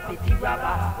rubber.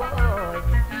 Boy,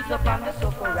 he's up on the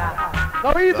sufferer.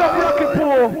 Now he's up Rocky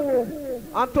Pool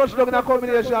and touch down in a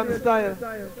combination style.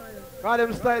 Cause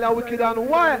them style are wicked and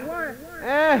wild.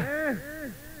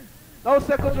 Now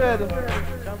second dread.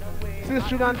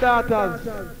 Sisters and daughters.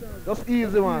 Just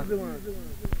easy one.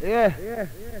 Yeah.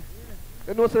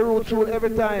 You know say root rule every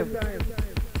time.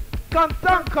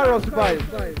 Cantankerous vibe.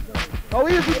 Now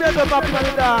easy get them up in the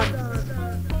dance.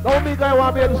 Now me guy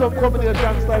want me to do some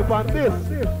combination style on this.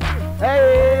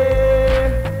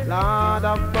 Hey, Lord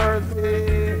of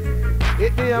mercy.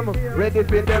 It them ready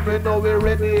for them, we know we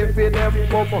ready for them.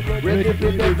 Ready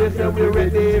for them, they say we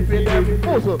ready for them.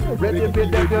 Also, ready for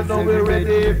them, you know we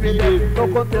ready for them.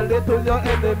 Don't come tell it to your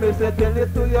enemy, say tell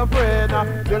it to your friend.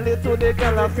 Tell it to the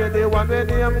girl, say the one when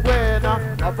name Gwen.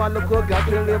 Have a look who got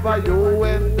to live a you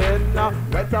and then.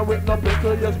 Right and with no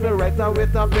pencil, just be right and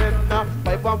with a pen.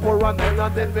 5 and 4 and 9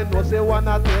 and then we know say 1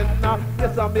 and 10.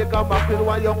 Yes, I make a mackerel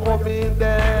when you come in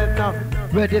then.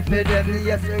 Ready for them,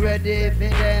 yes, ready for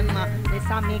them. This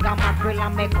amiga mackerel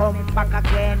and me come back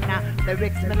again.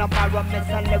 Lyrics me no borrow, me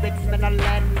say lyrics me no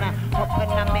lend. Up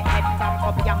in me head top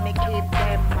up, yeah, me keep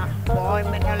them. Boy,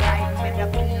 me no like, me no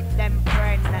keep them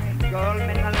friend. Girl,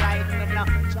 me no like, me no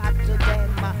chat to them.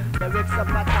 Lyrics up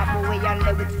a top, we your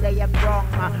lyrics they are wrong.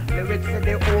 Lyrics to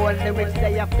the old, lyrics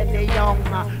they are for the young.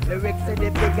 Lyrics to the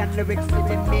big and lyrics to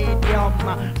the medium.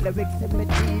 Lyrics in me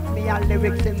teeth, me and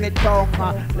lyrics in me tongue.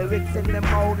 Lyrics in me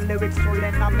mouth, lyrics full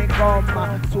in me gum.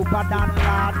 Super than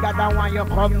Lord, God, I want you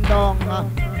come down.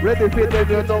 Ready for them,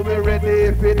 you know we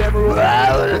ready for them.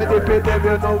 Ready for them,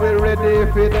 you know we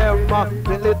ready for them.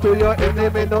 Tell it to your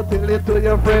enemy, not tell it to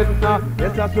your friend.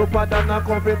 Yes, a super than a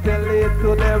come fi tell it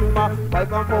to them.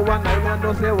 5 and 4 and 9 and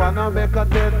don't say wanna make a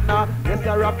 10. Yes,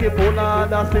 a Rocky Pool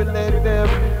and a select them.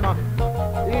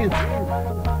 Easy.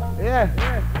 Yeah.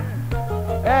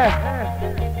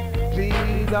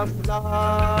 Jesus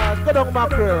Lord. Go down,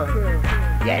 Mackerel.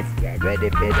 Yes, ready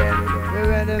for them. We're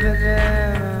ready for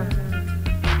them.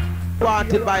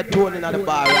 Wanted by Tony in the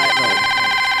bar right now.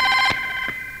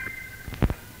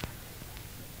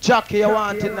 Jackie, you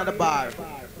wanted in the bar.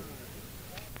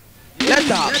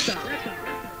 Let up.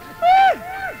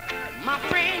 My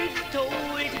friends told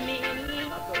me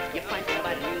you find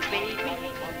somebody new, baby.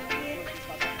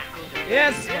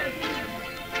 Yes.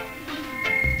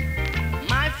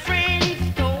 My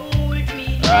friends told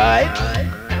me right.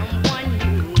 Someone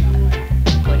new,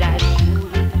 but I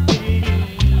couldn't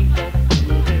believe that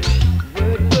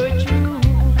word were true.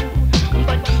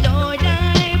 But Lord, I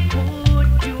put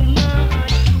too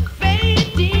much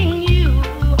faith in you.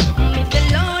 May the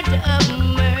Lord of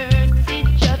mercy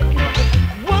just look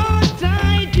what I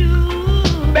do.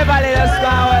 Beverly, let's go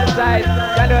outside.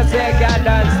 Can you say can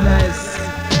dance nice?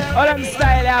 All them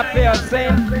style up here,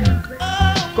 sing.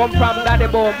 Come from Daddy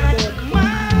Boom.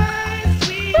 My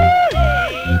sweet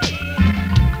lady.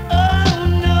 Oh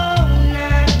no,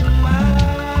 not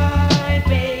my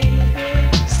baby.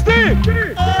 Steve!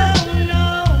 Oh no,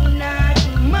 not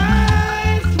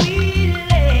my sweet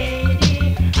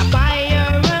lady. I buy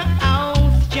her a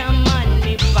house, German,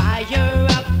 me buy her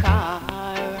a car.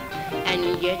 And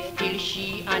yet still she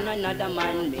and another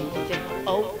man may say,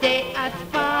 oh, they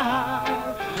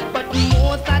aspire. But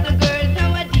most of the girls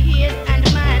nowadays and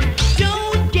the man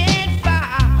don't get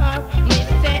far. Me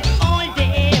say all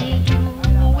them do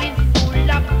is full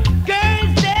of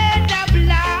girls that are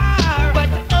blur.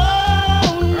 But oh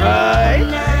no,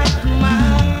 not my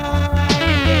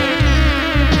baby.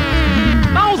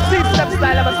 Now system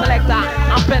style of a selector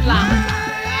and peddler.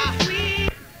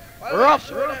 Rough.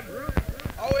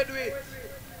 How we do it?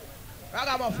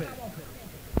 Ragamuffin.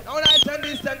 Now when I send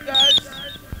these 10 girls,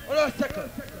 hold on a second.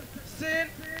 Sin,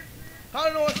 how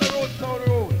know what's the road town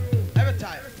road? Every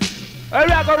time. Well,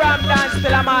 we are going to ram dance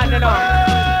till a man, you know.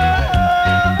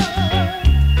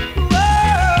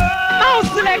 Now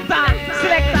selector.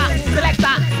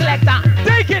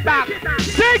 Take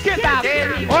it back.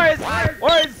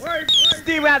 Or is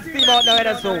Steve and Steve out now in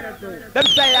the soul. Them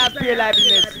style has pure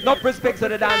liveliness. No respect to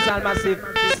the dancehall massive.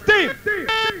 Steve.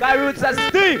 My roots are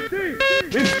Steve.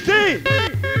 It's Steve.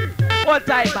 What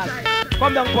type man?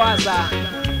 Come down for us,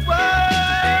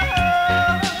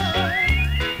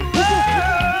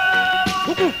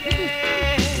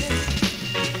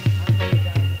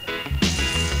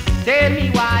 Tell me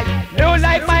why you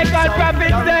like Michael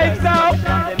Prophet saying so?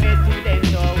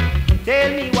 Tell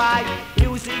me why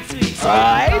music sweet so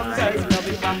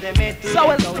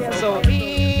So it's so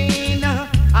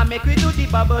I make we do the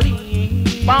bubbling.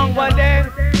 Bang one day.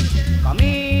 Come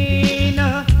in,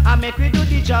 I make we do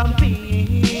the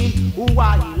jumping. Ooh,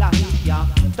 I like ya.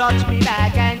 Touch me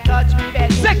back and touch me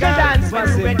belly. Second dance,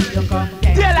 when you come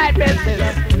dance. Daylight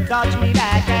business. Touch me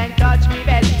back and touch me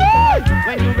belly.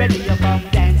 When you ready, you come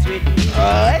dance with me.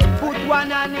 Put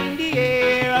one hand in the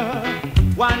air,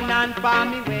 one hand for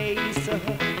me waist.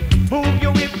 Move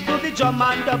your whip to the drum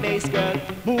and the bass, girl.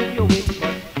 Move your whip,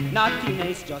 but nothing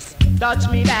else. Just touch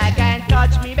me back and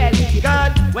touch me belly,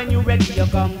 girl. When you ready, you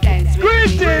come dance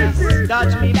with me.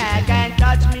 Touch me back and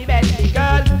touch me belly,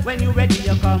 girl. When you ready,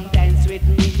 you come dance with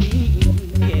me.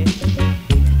 Yeah.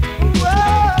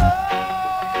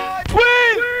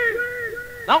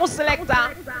 Now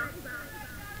selector.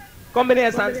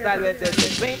 Combination style with this,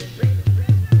 see?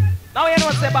 Now you know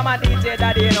what's about my DJ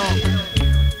daddy, you know.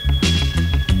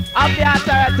 Have the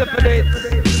authority for it.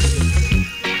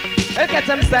 Look at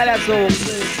them style as so.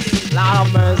 Lord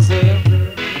of mercy.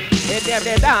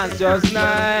 They dance just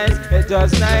nice. It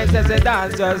just nice. They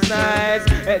dance just nice.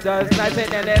 It just nice.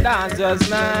 And then they dance just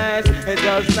nice. It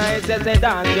just nice. They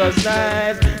dance just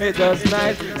nice. It just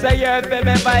nice. Say your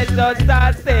favorite voice just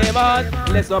start steam out.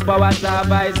 Listen power star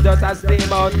voice just a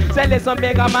steam out. Say listen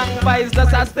bigger man voice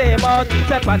just a steam out.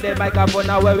 Step on the microphone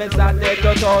now where we start they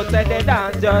cut out. Say they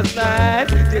dance just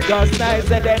nice. It just nice.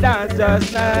 Say they dance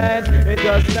just nice. It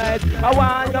just nice. I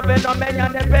want you to know me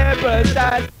and the people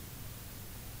start.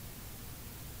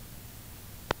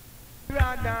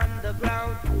 Run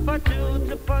underground for due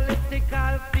to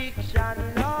political fiction,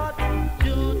 Lord,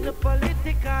 due to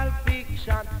political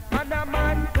fiction, and a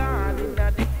man gone in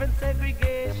a different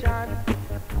segregation.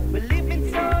 We living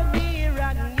so near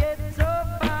and yet so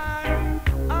far,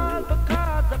 all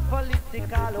because of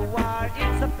political war.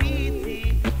 It's a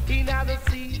pity in our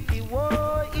city,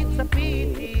 whoa, it's a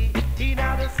pity in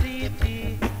our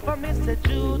city. For Mr.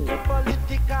 Due to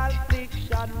political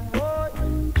fiction, whoa,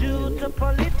 due to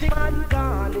political man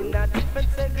gone in a different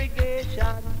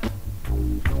segregation.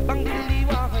 Bang diddly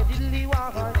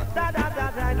wah, da da da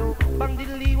da do. Bang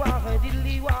diddly wah.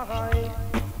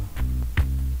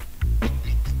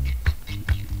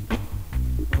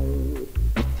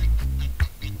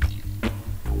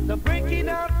 The breaking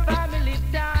of family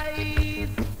ties,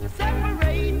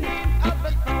 separating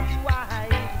husband from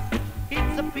wife.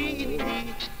 It's a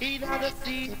pity in other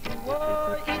city,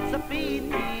 whoa, it's a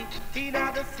pity. in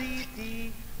the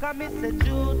city. Come it's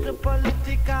due to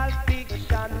political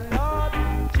fiction, Lord.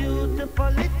 Due to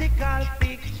political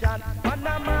fiction, when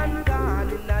a man gone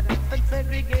in a different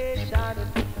segregation.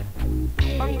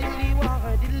 Bang dilly wah,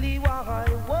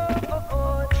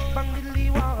 whoa, bang dilly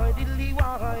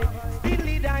wah,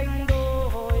 stilly dying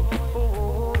doy,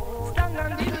 oh, stang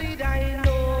and dilly dying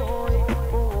doy,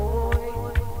 oh.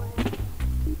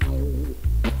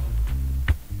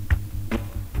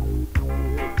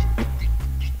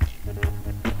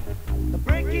 The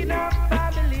breaking of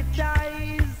family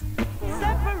ties,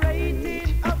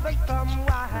 separating husband from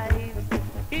wives.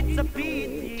 It's a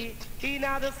pity in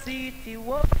the city,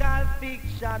 vocal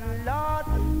fiction, Lord,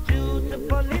 due to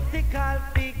political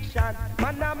fiction.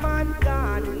 Man a man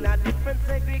gone in a different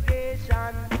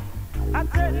segregation.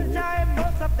 At certain time,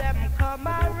 most of them come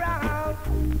around,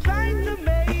 trying to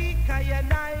make I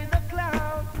and I the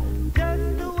clown,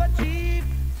 just to achieve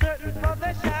certain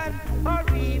possession, or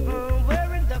even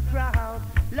wearing the crown.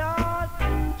 Lord,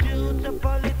 due to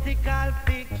political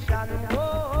fiction,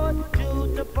 oh,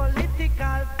 due to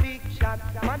political fiction,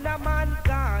 man a man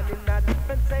gone in a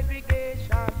different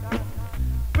segregation.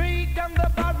 Break down the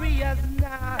barriers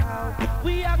now,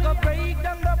 we are gonna break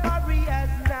down the barriers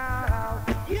now.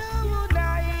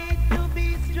 Unite to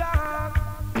be strong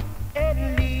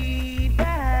and lead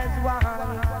as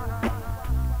one.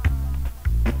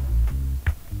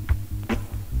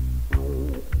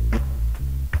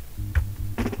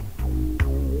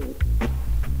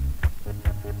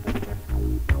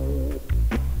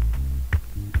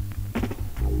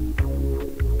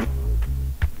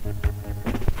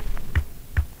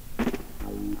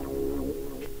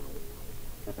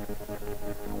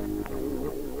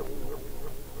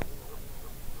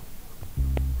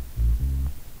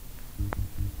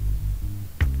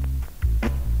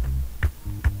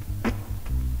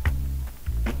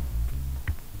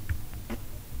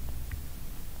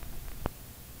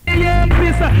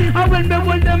 And when me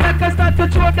hold them, I can start to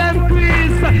throw them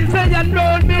grease. Say you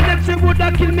know me, that she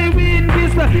woulda kill me with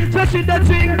this. So she the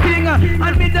drinking,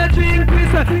 and me the drink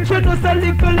this. She knows a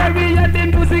little area, the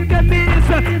music and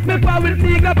miss. Me power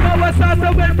bigger power source,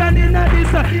 so well done in a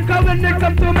this. Cause when they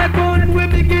come to my gun, we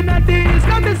begin at this.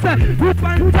 Come and say, roof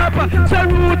and top, so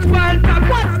roots and top.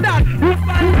 What's that? Roof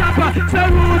and top, so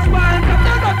roots and top.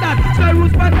 None of that, so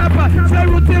roots and top, so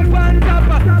roots and top.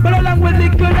 But along with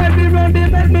little every round, they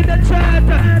make me the chat.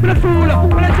 But a fool,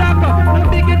 but a jacker, but a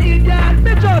big idiot.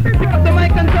 Me just pick up the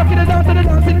mic and talk it down to the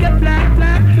dance and get flat.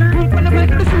 Roof on the mic,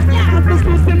 the shoes, yeah, the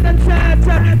shoes, them then chat.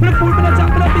 But a fool, but a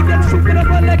jacker, but a big and shoot, but a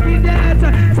ball like idiot.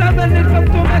 So when they come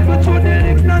to mic, we throw the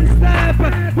lyrics non-stop.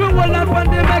 We roll up on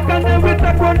the mic and then we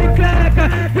tap on the clack.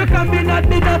 You come in at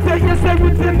midnight, you say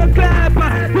roots in the clap.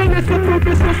 We listen to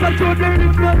the shoes and throw the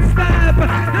lyrics non-stop.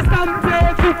 The stamp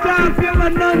takes you clap, you're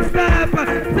non-stop.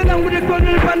 Sit down with the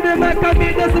colonel on the mic and me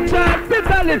does a chat.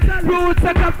 Roots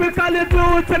of Africa,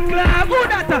 roots of club. Who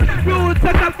that? Roots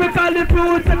of Africa,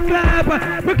 roots of club.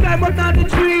 We climb up on the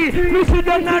tree, we sit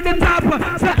down on the top.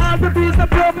 Say all the bees are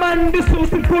pro man, the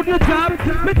suits and put the job.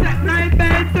 Me take 9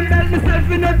 belts and belt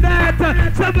myself in a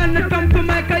vet. So when they come to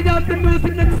my I have the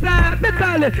music and start. Me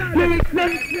call it lyrics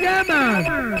and yeah man.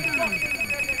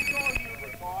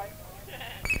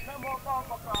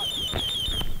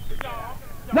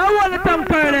 Now all the time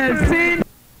Colonel, see?